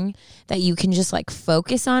thing that you can just like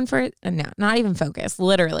focus on not even focus,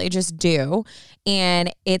 literally just do.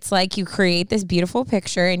 And it's like you create this beautiful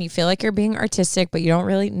picture and you feel like you're being artistic, but you don't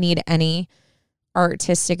really need any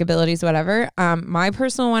artistic abilities, whatever. My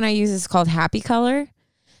personal one I use is called Happy Color.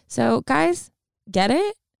 So guys, get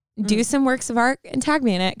it? Do some works of art and tag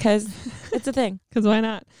me in it because it's a thing. Because why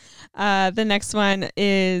not? The next one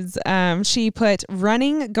is she put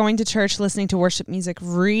running, going to church, listening to worship music,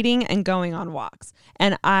 reading, and going on walks.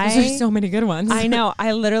 And Those are so many good ones. I know.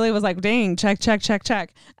 I literally was like, dang,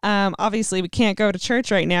 check. Obviously, we can't go to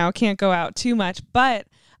church right now. Can't go out too much. But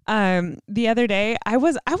the other day, I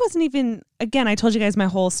wasn't even, again, I told you guys my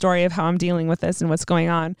whole story of how I'm dealing with this and what's going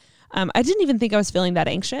on. I didn't even think I was feeling that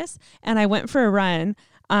anxious. And I went for a run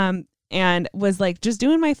and was like just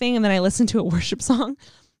doing my thing. And then I listened to a worship song.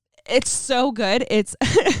 It's so good.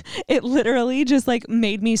 It literally just like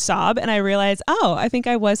made me sob. And I realized, oh, I think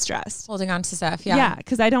I was stressed. Holding on to stuff. Yeah. Yeah.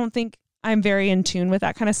 Cause I don't think I'm very in tune with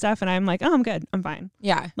that kind of stuff. And I'm like, oh, I'm good. I'm fine.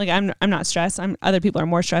 Yeah. Like I'm not stressed. Other people are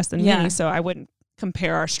more stressed than me. So I wouldn't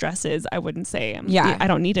compare our stresses. I wouldn't say, I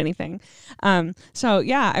don't need anything. So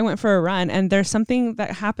yeah, I went for a run, and there's something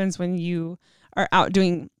that happens when you are out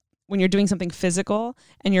when you're doing something physical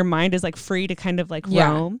and your mind is like free to kind of like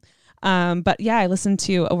roam. But yeah, I listened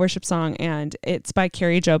to a worship song, and it's by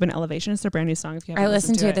Carrie Job and Elevation. It's their brand new song. If you haven't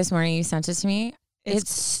listened to it this morning. You sent it to me.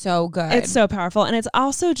 It's so good. It's so powerful. And it's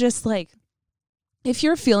also just like, if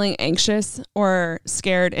you're feeling anxious or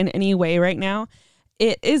scared in any way right now,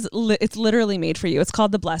 it's literally made for you. It's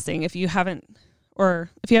called The Blessing. If you haven't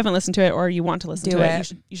listened to it, or you want to listen to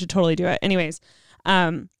it, you should totally do it. Anyways,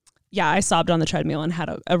 yeah, I sobbed on the treadmill and had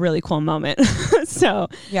a really cool moment. So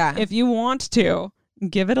yeah, if you want to,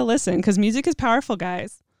 give it a listen, because music is powerful,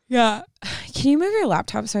 guys. Yeah. Can you move your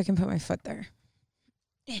laptop so I can put my foot there?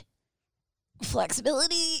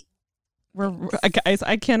 Flexibility. Guys,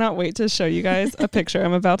 I cannot wait to show you guys a picture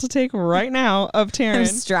I'm about to take right now of Taryn. I'm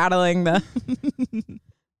straddling the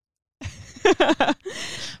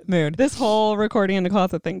mood. This whole recording in the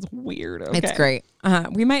closet thing's weird. Okay. It's great.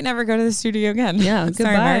 We might never go to the studio again. Yeah,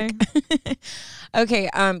 Sorry, goodbye. Mark. Okay.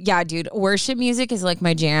 Yeah, dude. Worship music is like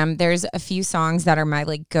my jam. There's a few songs that are my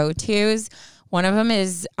like go-tos. One of them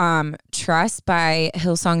is Trust by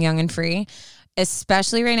Hillsong Young and Free.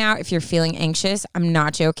 Especially right now, if you're feeling anxious, I'm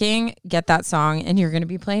not joking, get that song and you're going to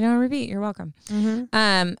be playing on repeat. You're welcome.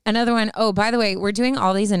 Mm-hmm. Another one. Oh, by the way, we're doing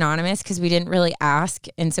all these anonymous because we didn't really ask.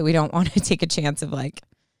 And so we don't want to take a chance of like,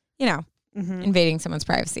 invading someone's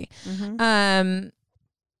privacy. Mm-hmm.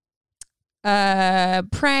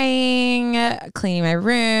 Praying, cleaning my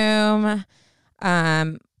room,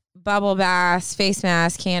 bubble baths, face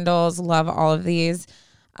masks, candles. Love all of these.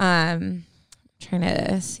 Trying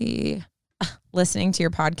to see. Listening to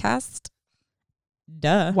your podcast.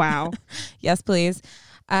 Duh. Wow. Yes, please.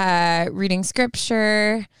 Reading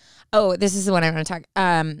scripture. Oh, this is the one I want to talk.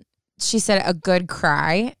 She said a good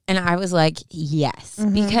cry. And I was like, yes.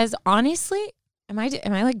 Mm-hmm. Because honestly, am I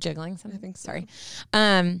like jiggling something? I think so. Sorry.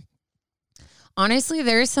 Honestly,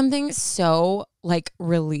 there is something so like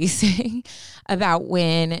releasing about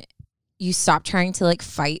when you stop trying to like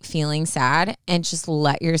fight feeling sad and just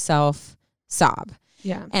let yourself sob.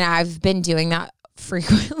 Yeah. And I've been doing that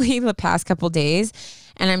frequently the past couple days.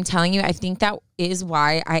 And I'm telling you, I think that is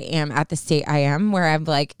why I am at the state I am, where I've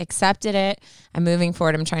like accepted it. I'm moving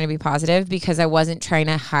forward. I'm trying to be positive because I wasn't trying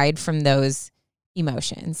to hide from those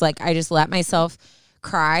emotions. Like I just let myself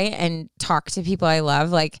cry and talk to people I love.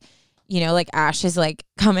 Like, like Ash has like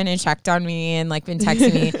come in and checked on me and like been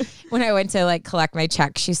texting me when I went to like collect my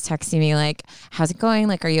check. She's texting me like, how's it going?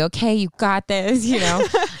 Like, are you okay? You got this, It's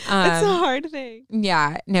a hard thing.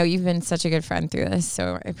 Yeah, no, you've been such a good friend through this.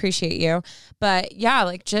 So I appreciate you. But yeah,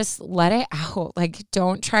 like just let it out. Like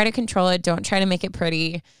don't try to control it. Don't try to make it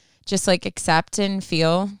pretty. Just like accept and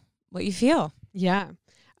feel what you feel. Yeah.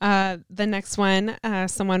 The next one,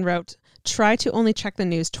 someone wrote, try to only check the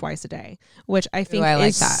news twice a day, which I think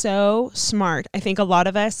is so smart. I think a lot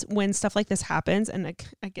of us, when stuff like this happens, and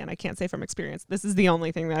again, I can't say from experience, this is the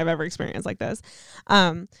only thing that I've ever experienced like this.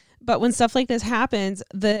 But when stuff like this happens,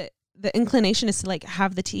 the inclination is to like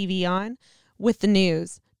have the TV on with the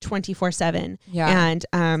news 24/7. Yeah. And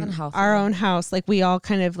our own house, like we all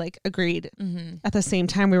kind of like agreed at the same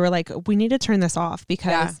time. We were like, we need to turn this off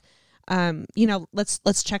because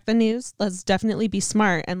let's check the news. Let's definitely be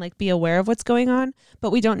smart and like be aware of what's going on,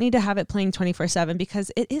 but we don't need to have it playing 24/7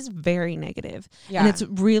 because it is very negative. Yeah. And it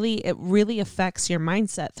really affects your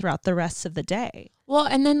mindset throughout the rest of the day. Well,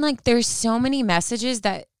 and then like there's so many messages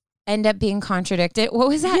that end up being contradicted. What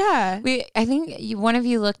was that? Yeah. I think one of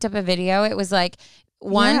you looked up a video. It was like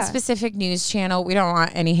one specific news channel. We don't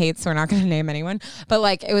want any hate, so we're not going to name anyone, but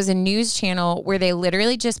like it was a news channel where they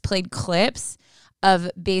literally just played clips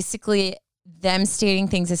of basically them stating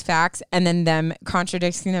things as facts and then them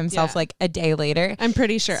contradicting themselves like a day later. I'm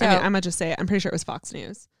pretty sure. I'm going to just say it. I'm pretty sure it was Fox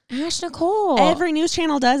News. Ash Nicole. Every news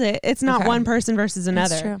channel does it. It's not one person versus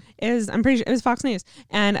another. That's true. I'm pretty sure it was Fox News.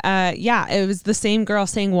 And it was the same girl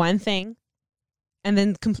saying one thing and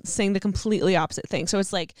then saying the completely opposite thing. So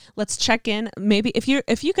it's like, let's check in. Maybe if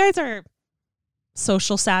you guys are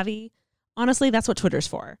social savvy, honestly, that's what Twitter's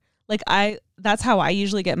for. Like that's how I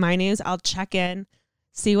usually get my news. I'll check in,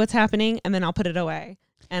 see what's happening, and then I'll put it away.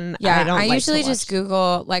 And I usually just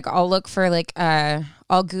Google, like I'll look for like,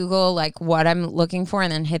 I'll Google like what I'm looking for and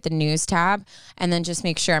then hit the news tab and then just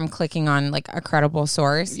make sure I'm clicking on like a credible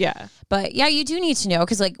source. Yeah. But yeah, you do need to know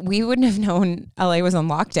because like we wouldn't have known LA was on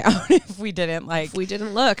lockdown if we didn't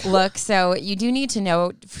look. So you do need to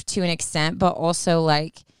know to an extent, but also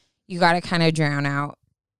like you got to kind of drown out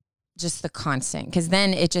just the constant because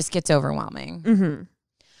then it just gets overwhelming.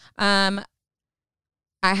 Mm-hmm.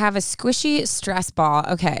 I have a squishy stress ball.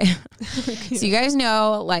 Okay. So you guys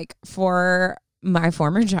know, like for my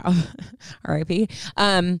former job, RIP,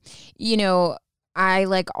 I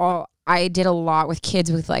did a lot with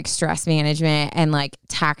kids with like stress management and like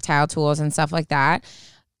tactile tools and stuff like that.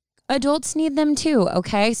 Adults need them too.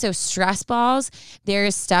 Okay. So stress balls,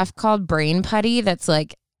 there's stuff called brain putty that's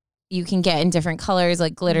like you can get in different colors,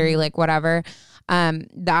 like glittery, like whatever.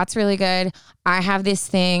 That's really good. I have this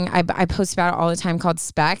thing I post about it all the time called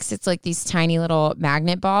Specs. It's like these tiny little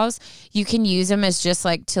magnet balls. You can use them as just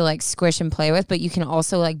like to like squish and play with, but you can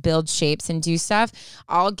also like build shapes and do stuff.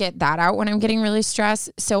 I'll get that out when I'm getting really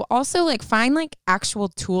stressed. So also like find like actual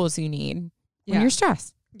tools you need when you're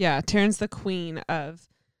stressed. Yeah. Taryn's the queen of,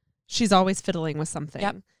 she's always fiddling with something.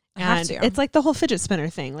 Yep. And it's like the whole fidget spinner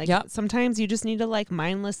thing. Like sometimes you just need to like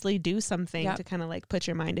mindlessly do something to kind of like put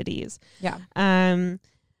your mind at ease. Yeah.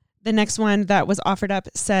 The next one that was offered up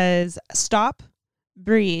says, stop,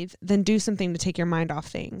 breathe, then do something to take your mind off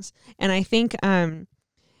things. And I think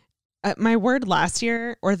my word last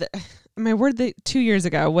year my word 2 years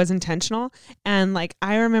ago was intentional. And like,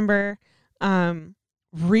 I remember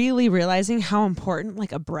really realizing how important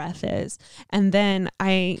like a breath is. And then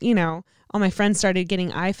all my friends started getting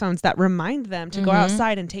iPhones that remind them to go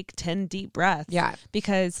outside and take 10 deep breaths. Yeah.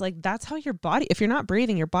 Because like that's how your body, if you're not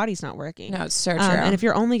breathing, your body's not working. No, it's so true. And if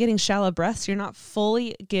you're only getting shallow breaths, you're not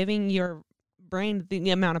fully giving your brain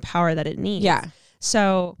the amount of power that it needs. Yeah.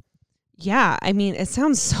 So yeah, I mean, it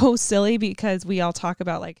sounds so silly because we all talk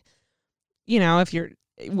about like,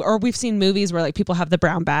 or we've seen movies where like people have the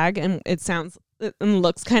brown bag and it sounds and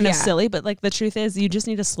looks kind of silly, but like the truth is you just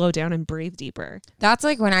need to slow down and breathe deeper. That's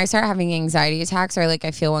like when I start having anxiety attacks or like I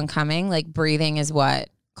feel one coming, like breathing is what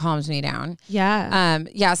calms me down.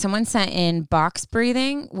 Yeah. Someone sent in box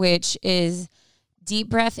breathing, which is deep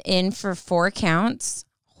breath in for 4 counts,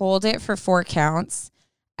 hold it for 4 counts,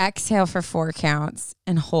 exhale for 4 counts,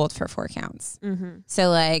 and hold for 4 counts. So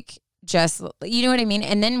like just, you know what I mean?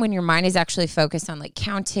 And then when your mind is actually focused on like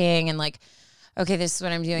counting and like, okay, this is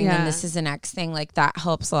what I'm doing, and this is the next thing. Like that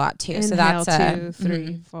helps a lot too. Inhale, so that's 2,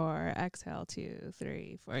 3, 4. Exhale, 2,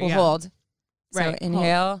 3, 4. We'll hold. Right. So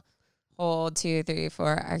inhale, hold 2, 3,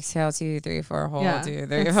 4. Exhale 2, 3, 4. Hold 2,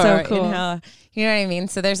 3, 4. So cool. Inhale. You know what I mean?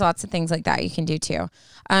 So there's lots of things like that you can do too.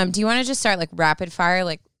 Do you want to just start like rapid fire,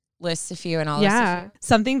 like list a few and I'll list a few?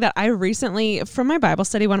 Something that I recently, from my Bible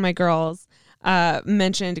study, one of my girls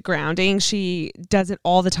mentioned grounding. She does it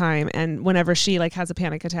all the time, and whenever she like has a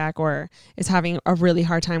panic attack or is having a really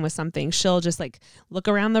hard time with something, she'll just like look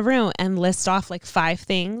around the room and list off like 5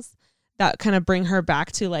 things that kind of bring her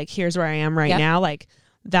back to like, here's where I am right now, like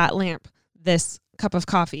that lamp, this cup of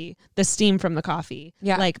coffee, the steam from the coffee,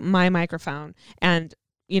 like my microphone, and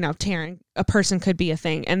Taryn, a person could be a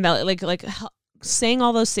thing, and like saying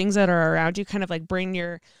all those things that are around you kind of like bring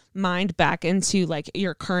your mind back into like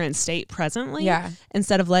your current state presently,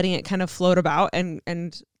 instead of letting it kind of float about,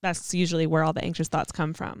 and that's usually where all the anxious thoughts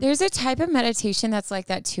come from. There's a type of meditation that's like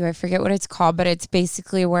that too. I forget what it's called, but it's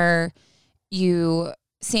basically where you,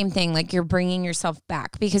 same thing, like you're bringing yourself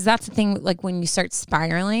back, because that's the thing, like when you start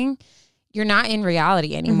spiraling, you're not in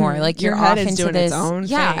reality anymore. Like your you're head off is into doing this its own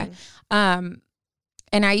thing.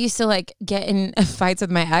 And I used to like get in fights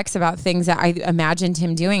with my ex about things that I imagined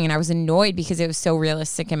him doing. And I was annoyed because it was so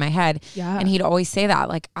realistic in my head. Yeah. And he'd always say that,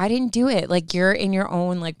 like, I didn't do it. Like, you're in your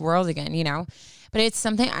own like world again, But it's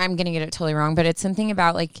something, I'm going to get it totally wrong, but it's something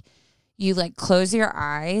about like, you like close your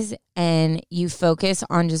eyes and you focus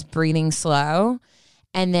on just breathing slow.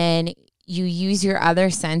 And then you use your other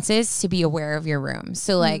senses to be aware of your room.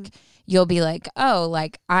 So like, you'll be like, oh,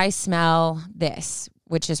 like I smell this,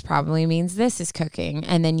 which is probably means this is cooking.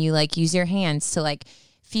 And then you like use your hands to like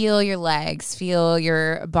feel your legs, feel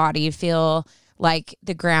your body, feel like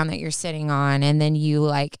the ground that you're sitting on. And then you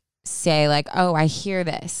like say like, oh, I hear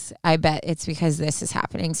this. I bet it's because this is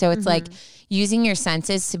happening. So it's like using your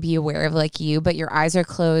senses to be aware of like you, but your eyes are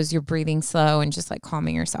closed, you're breathing slow and just like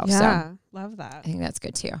calming yourself. Yeah, love that. I think that's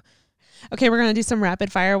good too. Okay, we're going to do some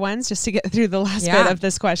rapid fire ones just to get through the last bit of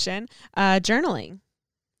this question. Journaling.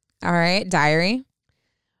 All right, diary.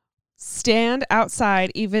 Stand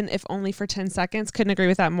outside, even if only for 10 seconds. Couldn't agree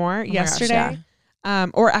with that more. Yesterday,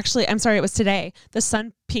 or actually, I'm sorry, it was today. The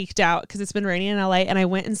sun peeked out because it's been raining in LA, and I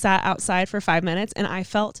went and sat outside for 5 minutes, and I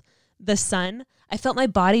felt the sun. I felt my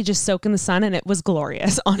body just soak in the sun, and it was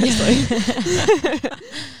glorious, honestly.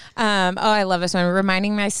 I love this one.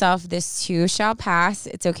 Reminding myself this too shall pass.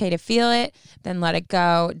 It's okay to feel it, then let it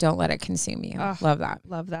go. Don't let it consume you. Love that.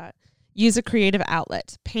 Love that. Use a creative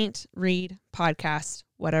outlet. Paint, read, podcast,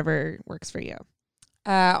 whatever works for you.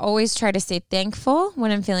 Always try to stay thankful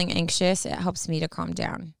when I'm feeling anxious. It helps me to calm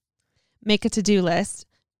down. Make a to-do list,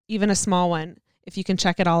 even a small one. If you can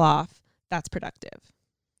check it all off, that's productive.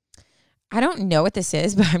 I don't know what this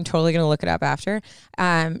is, but I'm totally going to look it up after.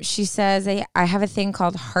 She says, I have a thing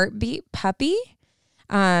called Heartbeat Puppy.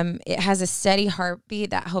 It has a steady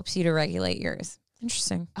heartbeat that helps you to regulate yours.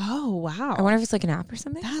 Interesting. Oh, wow. I wonder if it's like an app or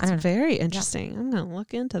something. I That's don't know. very interesting. I'm going to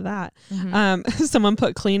look into that. Mhm. Someone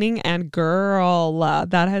put cleaning, and girl,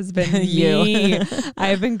 that has been You. me.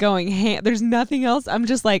 I've been going, there's nothing else. I'm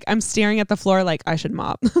just like, I'm staring at the floor like I should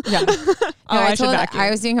mop. Yeah. Oh, I should vacuum.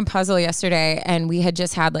 I was doing a puzzle yesterday and we had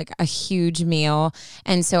just had like a huge meal.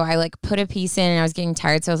 And so I like put a piece in and I was getting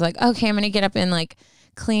tired. So I was like, okay, I'm going to get up and like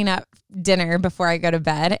clean up dinner before I go to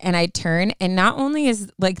bed. And I turn, and not only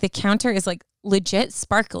is like the counter is like legit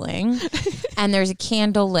sparkling and there's a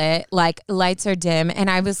candle lit, like lights are dim. And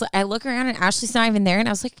I look around and Ashley's not even there. And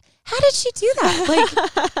I was like, how did she do that?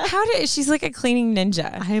 Like, she's like a cleaning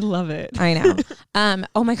ninja. I love it. I know.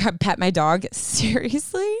 Oh my God, pet my dog.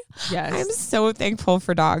 Seriously? Yes. I'm so thankful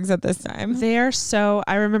for dogs at this time.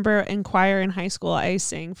 I remember in choir in high school, I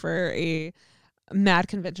sang for a mad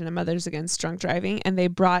convention of Mothers Against Drunk Driving, and they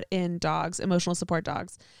brought in dogs, emotional support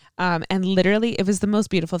dogs. And literally it was the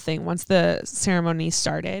most beautiful thing. Once the ceremony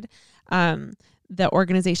started, the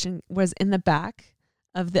organization was in the back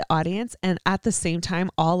of the audience, and at the same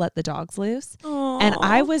time all let the dogs loose. Aww. And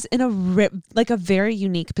I was in a very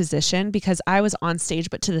unique position because I was on stage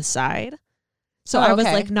but to the side. So I was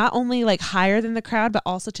like not only like higher than the crowd but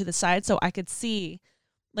also to the side, so I could see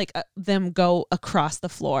like them go across the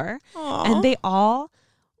floor. Aww. And they all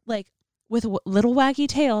like with little waggy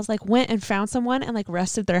tails like went and found someone and like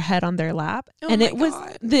rested their head on their lap. And it was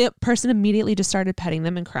the person immediately just started petting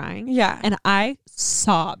them and crying. Yeah. And I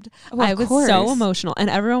sobbed. Oh, I was course. so emotional, and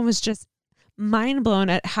everyone was just mind blown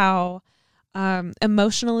at how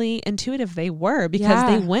emotionally intuitive they were, because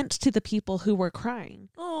they went to the people who were crying.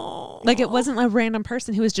 Aww. Like it wasn't a random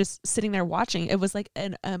person who was just sitting there watching. It was like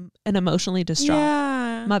an emotionally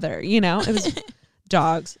distraught mother, you know. It was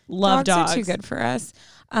dogs. Love dogs. Are too good for us.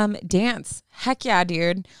 Dance. Heck yeah,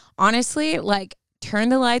 dude. Honestly, like turn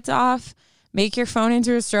the lights off, make your phone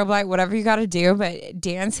into a strobe light, whatever you got to do. But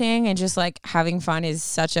dancing and just like having fun is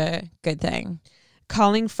such a good thing.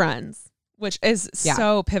 Calling friends, which is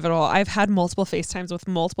so pivotal. I've had multiple FaceTimes with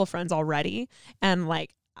multiple friends already, and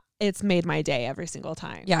like it's made my day every single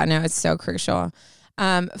time. Yeah, no, it's so crucial.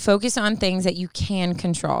 Focus on things that you can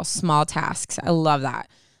control, small tasks. I love that.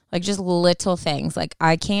 Like just little things. Like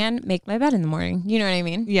I can make my bed in the morning. You know what I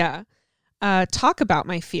mean? Yeah. Talk about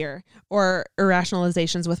my fear or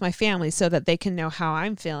irrationalizations with my family so that they can know how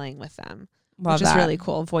I'm feeling with them. Love which that. is really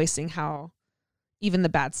cool. Voicing how even the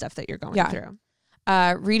bad stuff that you're going through.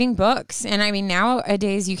 Reading books. And I mean,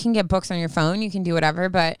 nowadays you can get books on your phone. You can do whatever,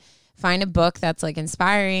 but find a book that's like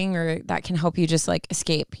inspiring or that can help you just like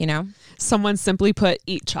escape, you know? Someone simply put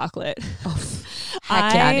eat chocolate. Oh,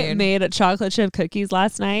 heck yeah, I dude. made a chocolate chip cookies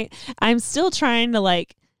last night. I'm still trying to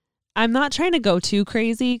I'm not trying to go too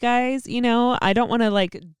crazy, guys. You know, I don't want to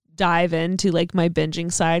like dive into like my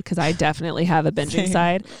binging side, because I definitely have a binging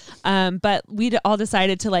side. But we all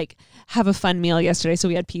decided to like have a fun meal yesterday. So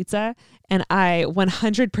we had pizza, and I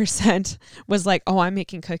 100% was like, oh, I'm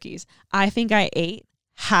making cookies. I think I ate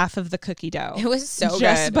half of the cookie dough. It was so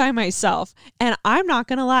just good. by myself. And I'm not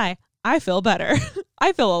going to lie, I feel better.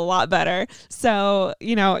 I feel a lot better. So,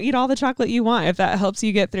 you know, eat all the chocolate you want. If that helps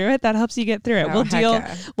you get through it, that helps you get through it. Oh,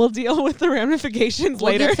 We'll deal with the ramifications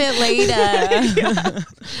later. We'll get fit later.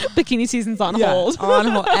 Bikini season's on hold. On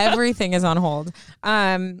hold. Everything is on hold.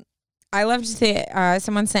 I loved that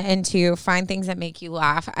someone sent in to find things that make you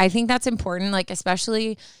laugh. I think that's important, like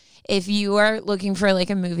especially if you are looking for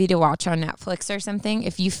like a movie to watch on Netflix or something.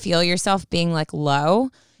 If you feel yourself being like low,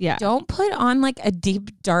 don't put on like a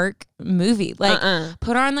deep, dark movie. Like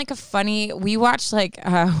put on like a funny, we watched like,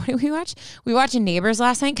 what did we watch? We watched Neighbors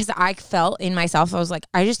last night because I felt in myself, I was like,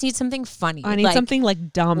 I just need something funny. I need something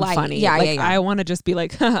like dumb funny. Yeah, like, yeah. I want to just be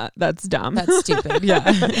like, that's dumb. That's stupid.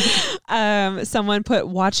 Yeah. Someone put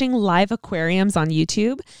watching live aquariums on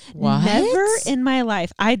YouTube. What? Never in my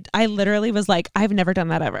life. I literally was like, I've never done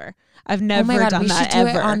that ever. I've never done we that should do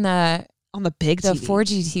ever. It on the big the TV.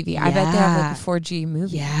 4G TV. I bet they have like a 4G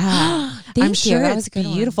movie. Yeah. I'm sure it's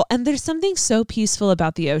beautiful. And there's something so peaceful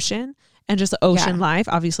about the ocean and just ocean life.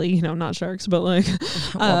 Obviously, you know, not sharks, but like,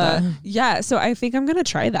 yeah. So I think I'm going to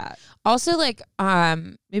try that. Also like,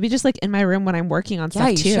 maybe just like in my room when I'm working on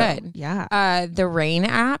stuff too. You should. Yeah. The Rain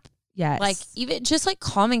app. Yes. Like even just like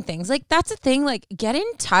calming things. Like that's a thing. Like get in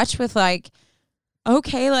touch with like,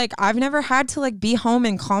 okay, like I've never had to like be home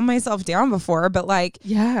and calm myself down before, but like,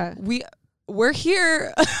 we're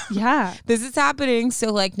here. Yeah. This is happening.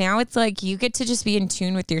 So like now it's like you get to just be in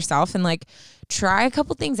tune with yourself and like try a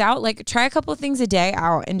couple things out. Like try a couple things a day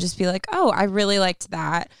out and just be like, oh, I really liked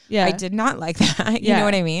that. Yeah. I did not like that. You know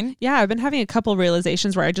what I mean? Yeah. I've been having a couple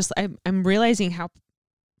realizations where I'm realizing how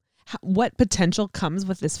what potential comes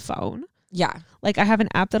with this phone. Yeah. Like I have an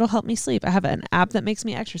app that'll help me sleep. I have an app that makes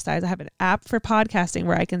me exercise. I have an app for podcasting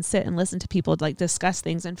where I can sit and listen to people like discuss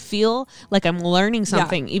things and feel like I'm learning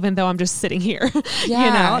something, even though I'm just sitting here. Yeah.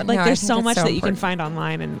 You know, like No, there's I think so that's much so that you can important. find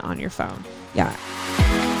online and on your phone. Yeah.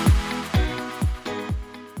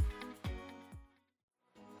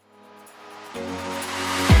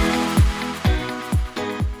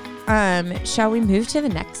 Shall we move to the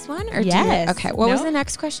next one? Or Yes. Okay. What was No. the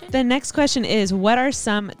next question? The next question is, what are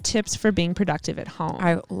some tips for being productive at home?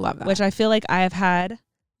 I love that. Which I feel like I have had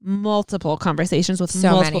multiple conversations with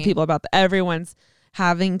So multiple many. people about. Everyone's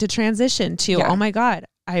having to transition to, Yeah. oh my God,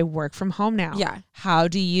 I work from home now. Yeah. How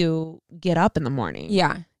do you get up in the morning?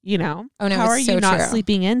 Yeah. You know? Oh, no, How it's are so you not true.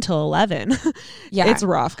 sleeping in till 11? Yeah. It's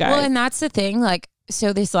rough, guys. Well, and that's the thing. Like,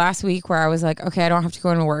 so this last week where I was like, okay, I don't have to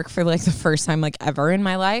go into work for like the first time like ever in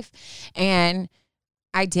my life. And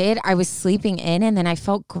I was sleeping in and then I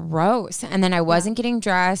felt gross. And then I wasn't getting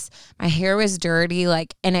dressed. My hair was dirty.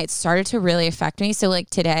 Like, and it started to really affect me. So like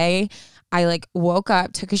today I like woke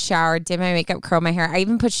up, took a shower, did my makeup, curled my hair. I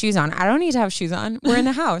even put shoes on. I don't need to have shoes on. We're in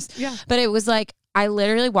the house. Yeah. But it was like, I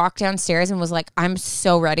literally walked downstairs and was like, I'm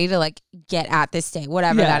so ready to like get at this day,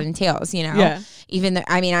 whatever Yeah. that entails, you know? Yeah. Even though,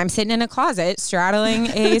 I mean, I'm sitting in a closet straddling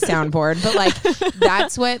a soundboard, but like,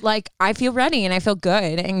 that's what, like, I feel ready and I feel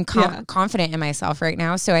good and Yeah. confident in myself right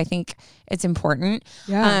now. So I think it's important.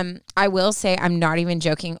 Yeah. I will say, I'm not even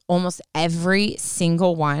joking. Almost every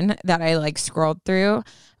single one that I like scrolled through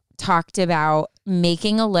talked about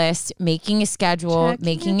making a list, making a schedule, Checking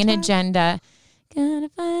making it an out. agenda. Gonna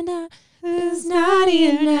find out who's naughty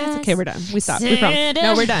and nice. Okay, we're done. We stopped. We promise.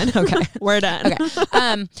 No, we're done. Okay. We're done.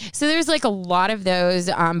 Okay. So there's like a lot of those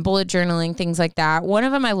bullet journaling, things like that. One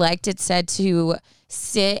of them I liked, it said to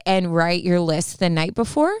sit and write your list the night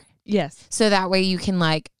before. Yes. So that way you can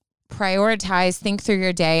like prioritize, think through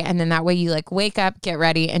your day. And then that way you like wake up, get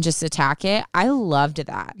ready and just attack it. I loved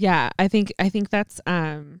that. Yeah, I think that's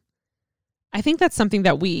something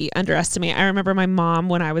that we underestimate. I remember my mom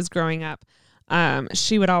when I was growing up,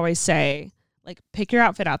 she would always say, like, pick your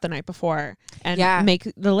outfit out the night before and Yeah. make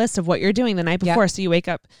the list of what you're doing the night Yep. before so you wake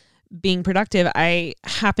up being productive. I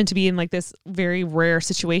happen to be in like this very rare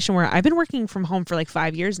situation where I've been working from home for like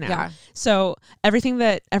 5 years now. Yeah. So everything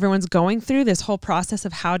that everyone's going through, this whole process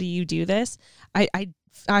of how do you do this, I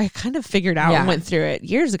kind of figured out Yeah. and went through it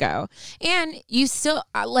years ago. And you still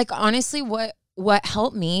like, honestly, what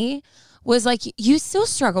helped me was like, you still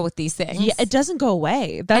struggle with these things. Yeah, it doesn't go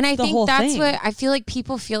away. That's and I the think whole that's thing. what I feel like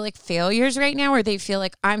people feel like failures right now, where they feel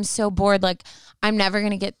like I'm so bored, like I'm never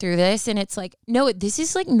going to get through this. And it's like, no, this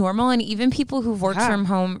is like normal. And even people who've worked Yeah. from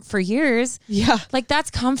home for years, Yeah. like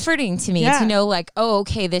that's comforting to me Yeah. to know like, oh,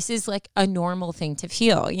 okay, this is like a normal thing to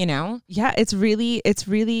feel, you know? Yeah, it's really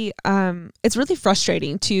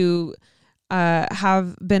frustrating to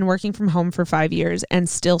have been working from home for 5 years and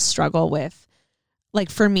still struggle with, like,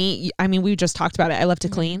 for me, I mean, we just talked about it. I love to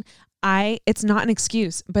clean. It's not an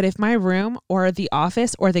excuse, but if my room or the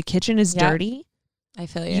office or the kitchen is Yep. dirty, I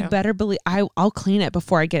feel you better believe I'll clean it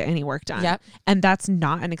before I get any work done. Yep. And that's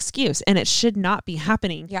not an excuse. And it should not be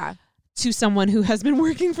happening Yeah. to someone who has been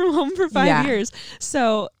working from home for 5 Yeah. years.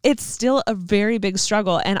 So it's still a very big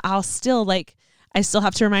struggle. And I still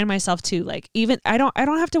have to remind myself to, like, even I don't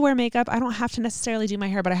have to wear makeup. I don't have to necessarily do my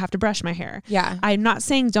hair, but I have to brush my hair. Yeah. I'm not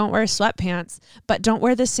saying don't wear sweatpants, but don't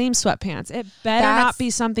wear the same sweatpants. It better That's- not be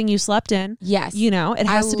something you slept in. Yes. You know, it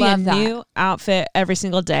has I to be a love that. new outfit every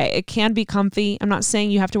single day. It can be comfy. I'm not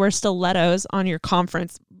saying you have to wear stilettos on your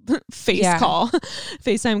conference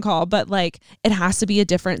FaceTime call, but like it has to be a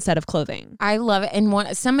different set of clothing. I love it.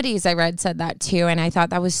 And somebody's I read said that too. And I thought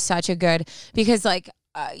that was such a good, because like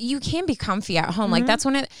you can be comfy at home. Like that's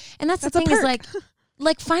the That's a thing is perk.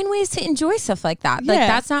 like find ways to enjoy stuff like that. Like Yeah.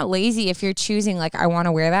 that's not lazy if you're choosing like, I want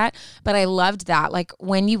to wear that. But I loved that. Like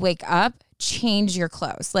when you wake up, change your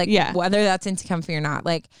clothes. Like Yeah. whether that's into comfy or not,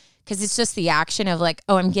 like, cause it's just the action of like,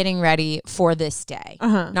 oh, I'm getting ready for this day.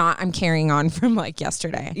 Uh-huh. Not I'm carrying on from like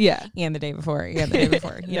yesterday. Yeah. And the day before. Yeah. The day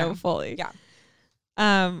before. You know? fully. Yeah.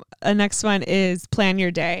 The next one is plan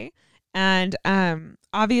your day. And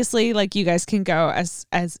obviously, like, you guys can go as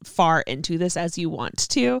far into this as you want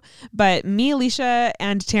to. But me, Alicia,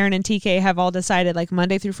 and Taryn and TK have all decided like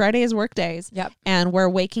Monday through Friday is work days. Yep. And we're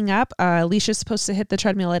waking up. Alicia's supposed to hit the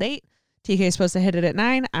treadmill at 8. TK is supposed to hit it at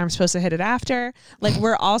 9. I'm supposed to hit it after. Like,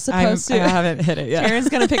 we're all supposed to. I haven't hit it yet. Taryn's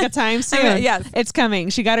going to pick a time soon. Yes. It's coming.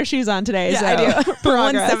 She got her shoes on today. Yeah, so I do. One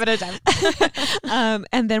progress. step at a time.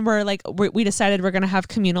 And then we decided we're going to have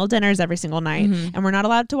communal dinners every single night, and we're not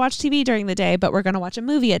allowed to watch TV during the day, but we're going to watch a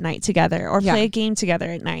movie at night together or Yeah. play a game together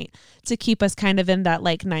at night to keep us kind of in that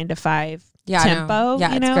like 9 to 5 tempo,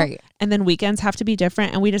 Yeah, you know? it's great. And then weekends have to be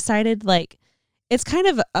different. And we decided like, it's kind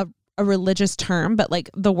of a religious term, but like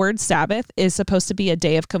the word Sabbath is supposed to be a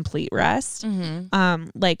day of complete rest.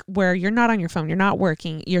 Like where you're not on your phone, you're not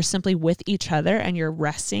working, you're simply with each other and you're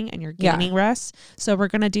resting and you're gaining rest. So we're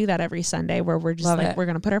going to do that every Sunday where we're just we're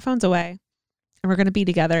going to put our phones away and we're going to be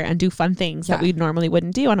together and do fun things that we normally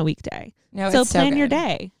wouldn't do on a weekday. No, so plan your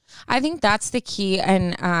day. I think that's the key.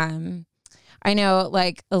 And I know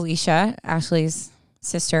like Alicia, Ashley's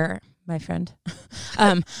sister, my friend,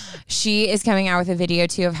 she is coming out with a video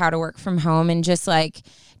too of how to work from home and just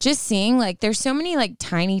seeing like there's so many like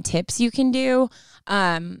tiny tips you can do.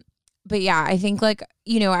 But yeah, I think like,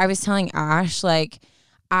 you know, I was telling Ash, like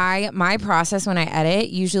my process when I edit,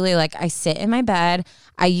 usually like I sit in my bed,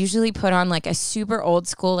 I usually put on like a super old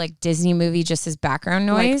school like Disney movie just as background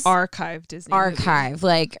noise. Like archive Disney movie.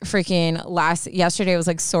 Like freaking yesterday was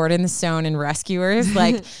like Sword in the Stone and Rescuers.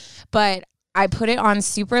 Like, but I put it on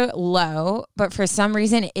super low, but for some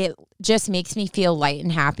reason it just makes me feel light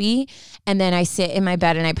and happy. And then I sit in my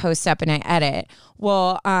bed and I post up and I edit.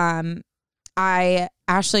 Well,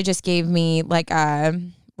 Ashley just gave me like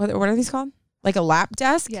what are these called? Like a lap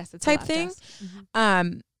desk type thing.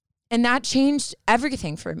 Mm-hmm. And that changed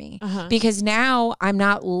everything for me because now I'm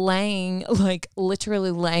not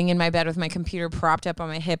literally laying in my bed with my computer propped up on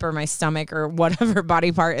my hip or my stomach or whatever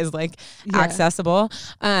body part is like accessible.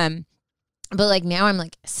 But like now I'm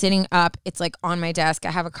like sitting up, it's like on my desk.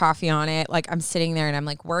 I have a coffee on it. Like I'm sitting there and I'm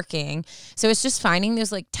like working. So it's just finding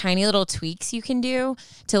those like tiny little tweaks you can do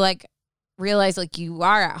to like realize like you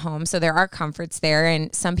are at home. So there are comforts there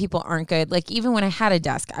and some people aren't good. Like even when I had a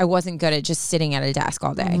desk, I wasn't good at just sitting at a desk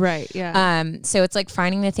all day. Right. Yeah. So it's like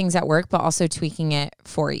finding the things that work, but also tweaking it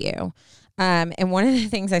for you. And one of the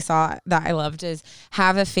things I saw that I loved is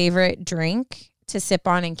have a favorite drink to sip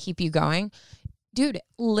on and keep you going. Dude,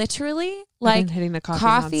 literally like hitting the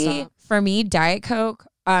coffee for me, Diet Coke.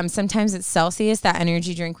 Sometimes it's Celsius, that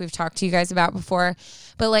energy drink we've talked to you guys about before.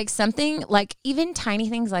 But like something like even tiny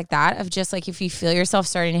things like that of just like if you feel yourself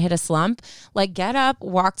starting to hit a slump, like get up,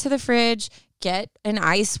 walk to the fridge, get an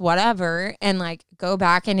ice, whatever, and like go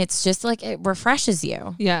back and it's just like it refreshes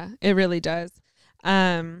you. Yeah, it really does.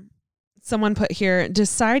 Someone put here,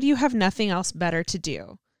 decide you have nothing else better to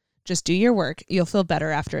do. Just do your work. You'll feel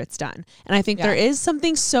better after it's done. And I think there is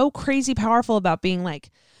something so crazy powerful about being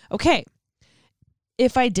like, okay,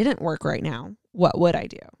 if I didn't work right now, what would I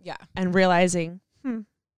do? Yeah. And realizing,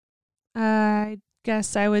 I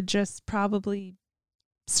guess I would just probably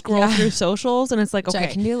scroll through socials and it's like, okay, I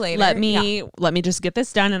can do later. Let me just get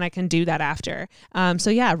this done and I can do that after.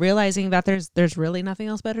 So yeah, realizing that there's really nothing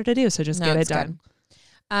else better to do. So just get it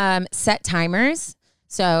done. Set timers.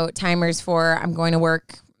 So timers for I'm going to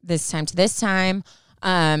work this time to this time,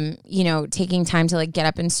 you know, taking time to like get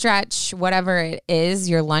up and stretch, whatever it is,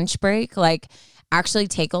 your lunch break, like actually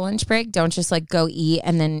take a lunch break. Don't just like go eat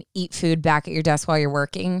and then eat food back at your desk while you're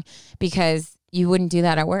working because you wouldn't do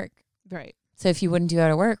that at work. Right. So if you wouldn't do that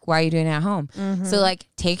at work, why are you doing it at home? Mm-hmm. So like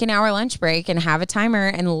take an hour lunch break and have a timer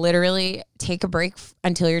and literally take a break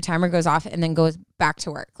until your timer goes off and then goes back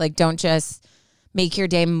to work. Like don't just make your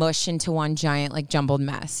day mush into one giant like jumbled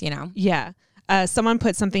mess, you know? Yeah. Someone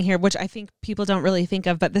put something here, which I think people don't really think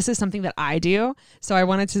of, but this is something that I do. So I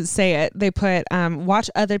wanted to say it. They put, watch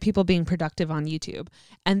other people being productive on YouTube.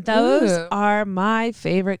 And those are my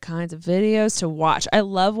favorite kinds of videos to watch. I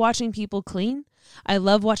love watching people clean. I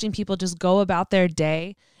love watching people just go about their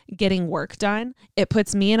day getting work done. It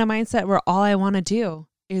puts me in a mindset where all I want to do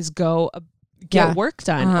is go get work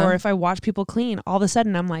done. Or if I watch people clean, all of a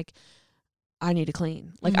sudden I'm like, I need to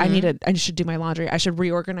clean. Like I should do my laundry. I should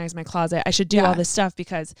reorganize my closet. I should do all this stuff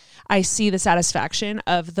because I see the satisfaction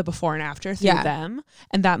of the before and after through them.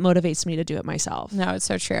 And that motivates me to do it myself. No, it's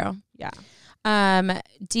so true. Yeah.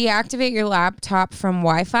 Deactivate your laptop from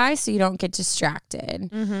Wi-Fi so you don't get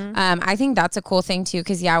distracted. I think that's a cool thing too.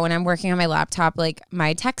 Cause when I'm working on my laptop, like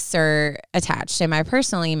my texts are attached to my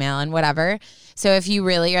personal email and whatever. So if you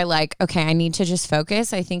really are like, okay, I need to just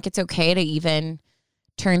focus. I think it's okay to even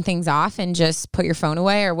turn things off and just put your phone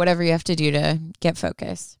away or whatever you have to do to get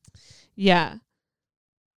focused. Yeah.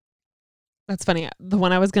 That's funny. The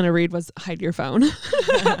one I was going to read was hide your phone,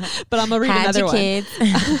 but I'm going to read another one. Kids.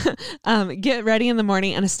 Get ready in the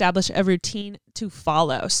morning and establish a routine to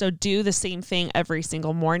follow. So do the same thing every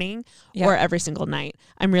single morning or every single night.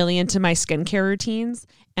 I'm really into my skincare routines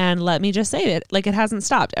and let me just say it. Like it hasn't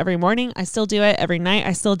stopped. Every morning I still do it. Every night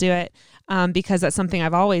I still do it because that's something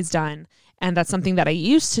I've always done. And that's something that I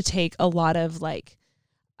used to take a lot of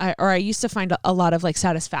I used to find a lot of like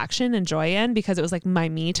satisfaction and joy in because it was like my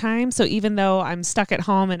me time. So even though I'm stuck at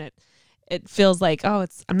home and it feels like, oh,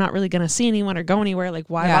 I'm not really going to see anyone or go anywhere. Like,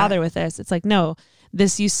 why bother with this? It's like, no,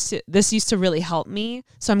 this used to really help me.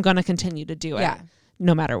 So I'm going to continue to do it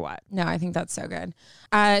no matter what. No, I think that's so good.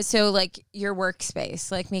 So like your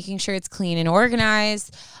workspace, like making sure it's clean and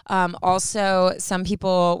organized. Also, some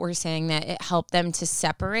people were saying that it helped them to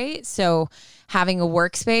separate. So having a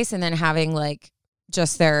workspace and then having like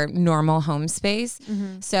just their normal home space.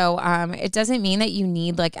 Mm-hmm. So it doesn't mean that you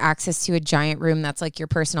need like access to a giant room that's like your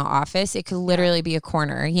personal office. It could literally be a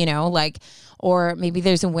corner, you know, like, or maybe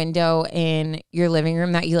there's a window in your living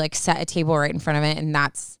room that you like set a table right in front of it, and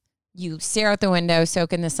that's, you stare out the window,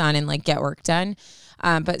 soak in the sun, and like get work done.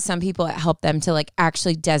 But some people, it helped them to like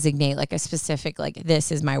actually designate like a specific, like,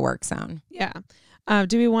 this is my work zone. Yeah.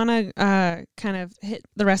 Do we want to kind of hit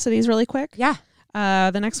the rest of these really quick? Yeah.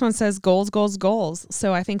 The next one says goals, goals, goals.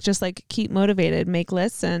 So I think just like keep motivated, make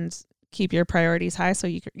lists, and keep your priorities high so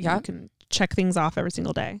you can check things off every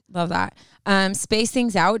single day. Love that. Space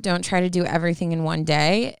things out. Don't try to do everything in one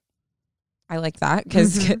day. I like that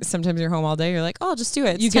because sometimes you're home all day. You're like, oh, I'll just do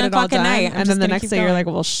it. It's you get it all done, and then the next day you're like,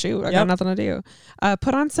 well, shoot, I got nothing to do.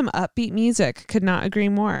 Put on some upbeat music. Could not agree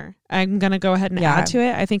more. I'm going to go ahead and add to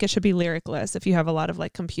it. I think it should be lyricless if you have a lot of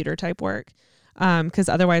like computer type work. Because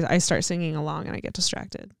otherwise I start singing along and I get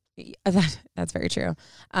distracted. That's very true.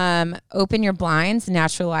 Open your blinds,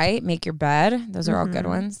 natural light, make your bed. Those are all good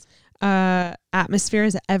ones. Atmosphere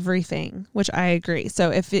is everything, which I agree. So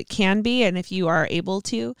if it can be, and if you are able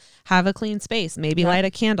to, have a clean space, maybe light a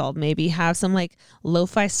candle, maybe have some like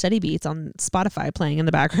lo-fi study beats on Spotify playing in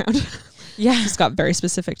the background. Yeah. Just got very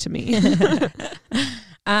specific to me.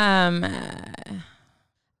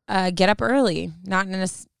 Get up early, not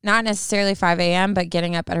necessarily 5 a.m., but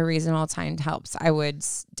getting up at a reasonable time helps. I would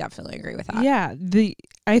definitely agree with that. Yeah.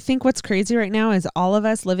 I think what's crazy right now is all of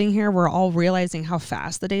us living here, we're all realizing how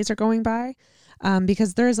fast the days are going by,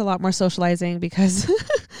 because there is a lot more socializing because,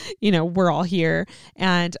 we're all here.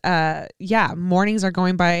 And mornings are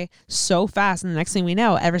going by so fast. And the next thing we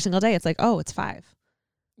know, every single day, it's like, oh, it's 5.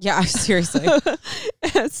 Yeah, seriously.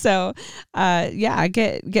 So,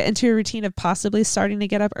 get into a routine of possibly starting to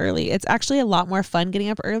get up early. It's actually a lot more fun getting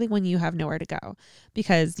up early when you have nowhere to go,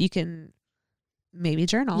 because you can maybe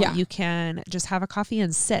journal. Yeah. You can just have a coffee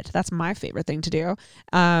and sit. That's my favorite thing to do.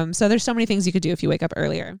 So there's so many things you could do if you wake up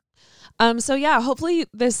earlier. Hopefully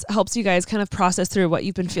this helps you guys kind of process through what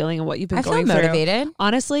you've been feeling and what you've been going through. I feel motivated.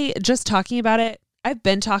 Honestly, just talking about it. I've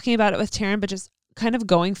been talking about it with Taryn, but just kind of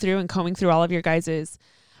going through and combing through all of your guys's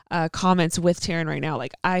comments with Taryn right now.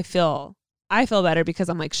 Like I feel better because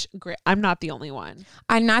I'm like, great. I'm not the only one.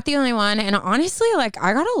 I'm not the only one. And honestly, like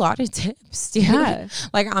I got a lot of tips, dude. Yeah.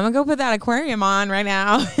 Like I'm gonna go put that aquarium on right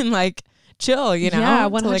now and like chill, Yeah,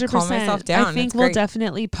 100%. To, like, calm myself down. I think we'll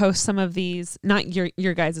definitely post some of these, not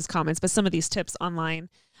your guys' comments, but some of these tips online.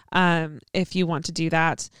 If you want to do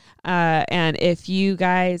that. And if you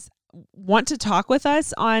guys want to talk with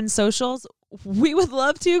us on socials, we would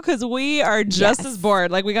love to, because we are just as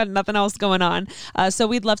bored. Like we got nothing else going on. So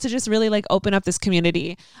we'd love to just really like open up this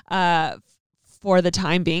community for the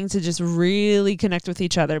time being to just really connect with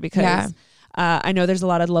each other, because I know there's a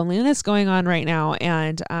lot of loneliness going on right now.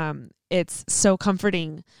 And it's so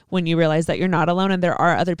comforting when you realize that you're not alone and there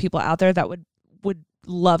are other people out there that would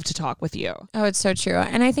love to talk with you. Oh, it's so true.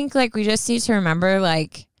 And I think like we just need to remember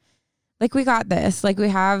like we got this. Like we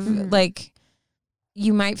have like,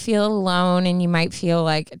 you might feel alone and you might feel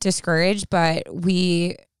like discouraged, but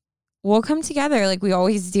we'll come together like we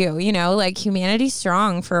always do, like humanity's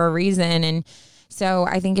strong for a reason. And so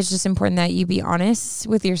I think it's just important that you be honest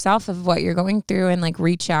with yourself of what you're going through and like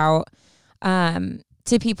reach out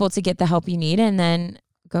to people to get the help you need and then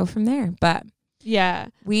go from there. But yeah,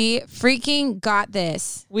 we freaking got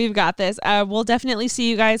this. We've got this. We'll definitely see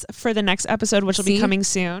you guys for the next episode, which will be coming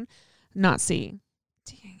soon. Not see.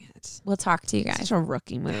 We'll talk to you guys. Such a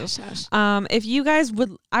rookie move. If you guys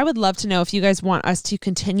I would love to know if you guys want us to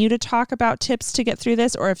continue to talk about tips to get through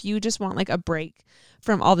this, or if you just want like a break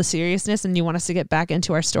from all the seriousness and you want us to get back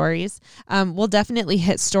into our stories. We'll definitely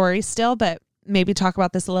hit stories still, but maybe talk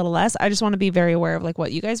about this a little less. I just want to be very aware of like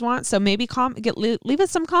what you guys want. So maybe leave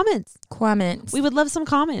us some comments. We would love some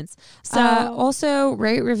comments. So also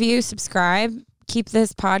rate, review, subscribe, keep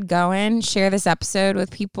this pod going, share this episode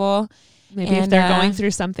with people. Maybe if they're going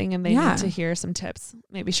through something and they need to hear some tips,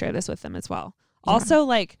 maybe share this with them as well. Yeah. Also,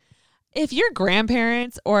 like if your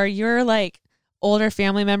grandparents or your like older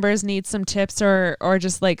family members need some tips or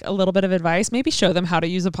just like a little bit of advice, maybe show them how to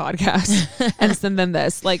use a podcast and send them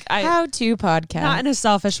this. Like how to podcast. Not in a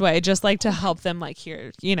selfish way, just like to help them like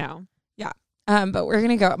hear, Yeah. But we're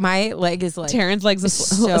gonna go. My leg is like Taryn's legs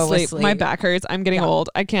so asleep. My back hurts. I'm getting old.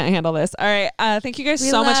 I can't handle this. All right. Thank you guys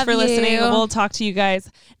so much for listening. We'll talk to you guys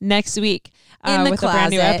next week with a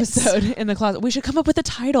brand new episode in the closet. We should come up with a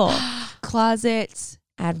title. Closet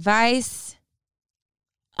advice.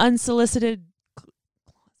 Unsolicited.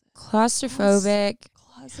 Claustrophobic.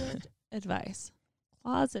 Closet advice.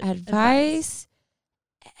 Closet advice.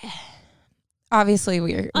 Obviously,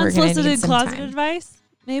 we're unsolicited gonna need some closet time. Advice.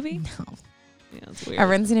 Maybe. No. Yeah, it's weird.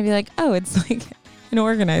 Everyone's gonna be like, "Oh, it's like an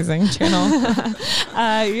organizing channel."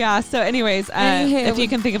 Yeah. So, anyways, if you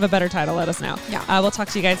can think of a better title, let us know. Yeah. We'll talk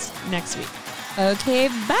to you guys next week. Okay.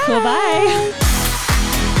 Bye. Cool. Bye.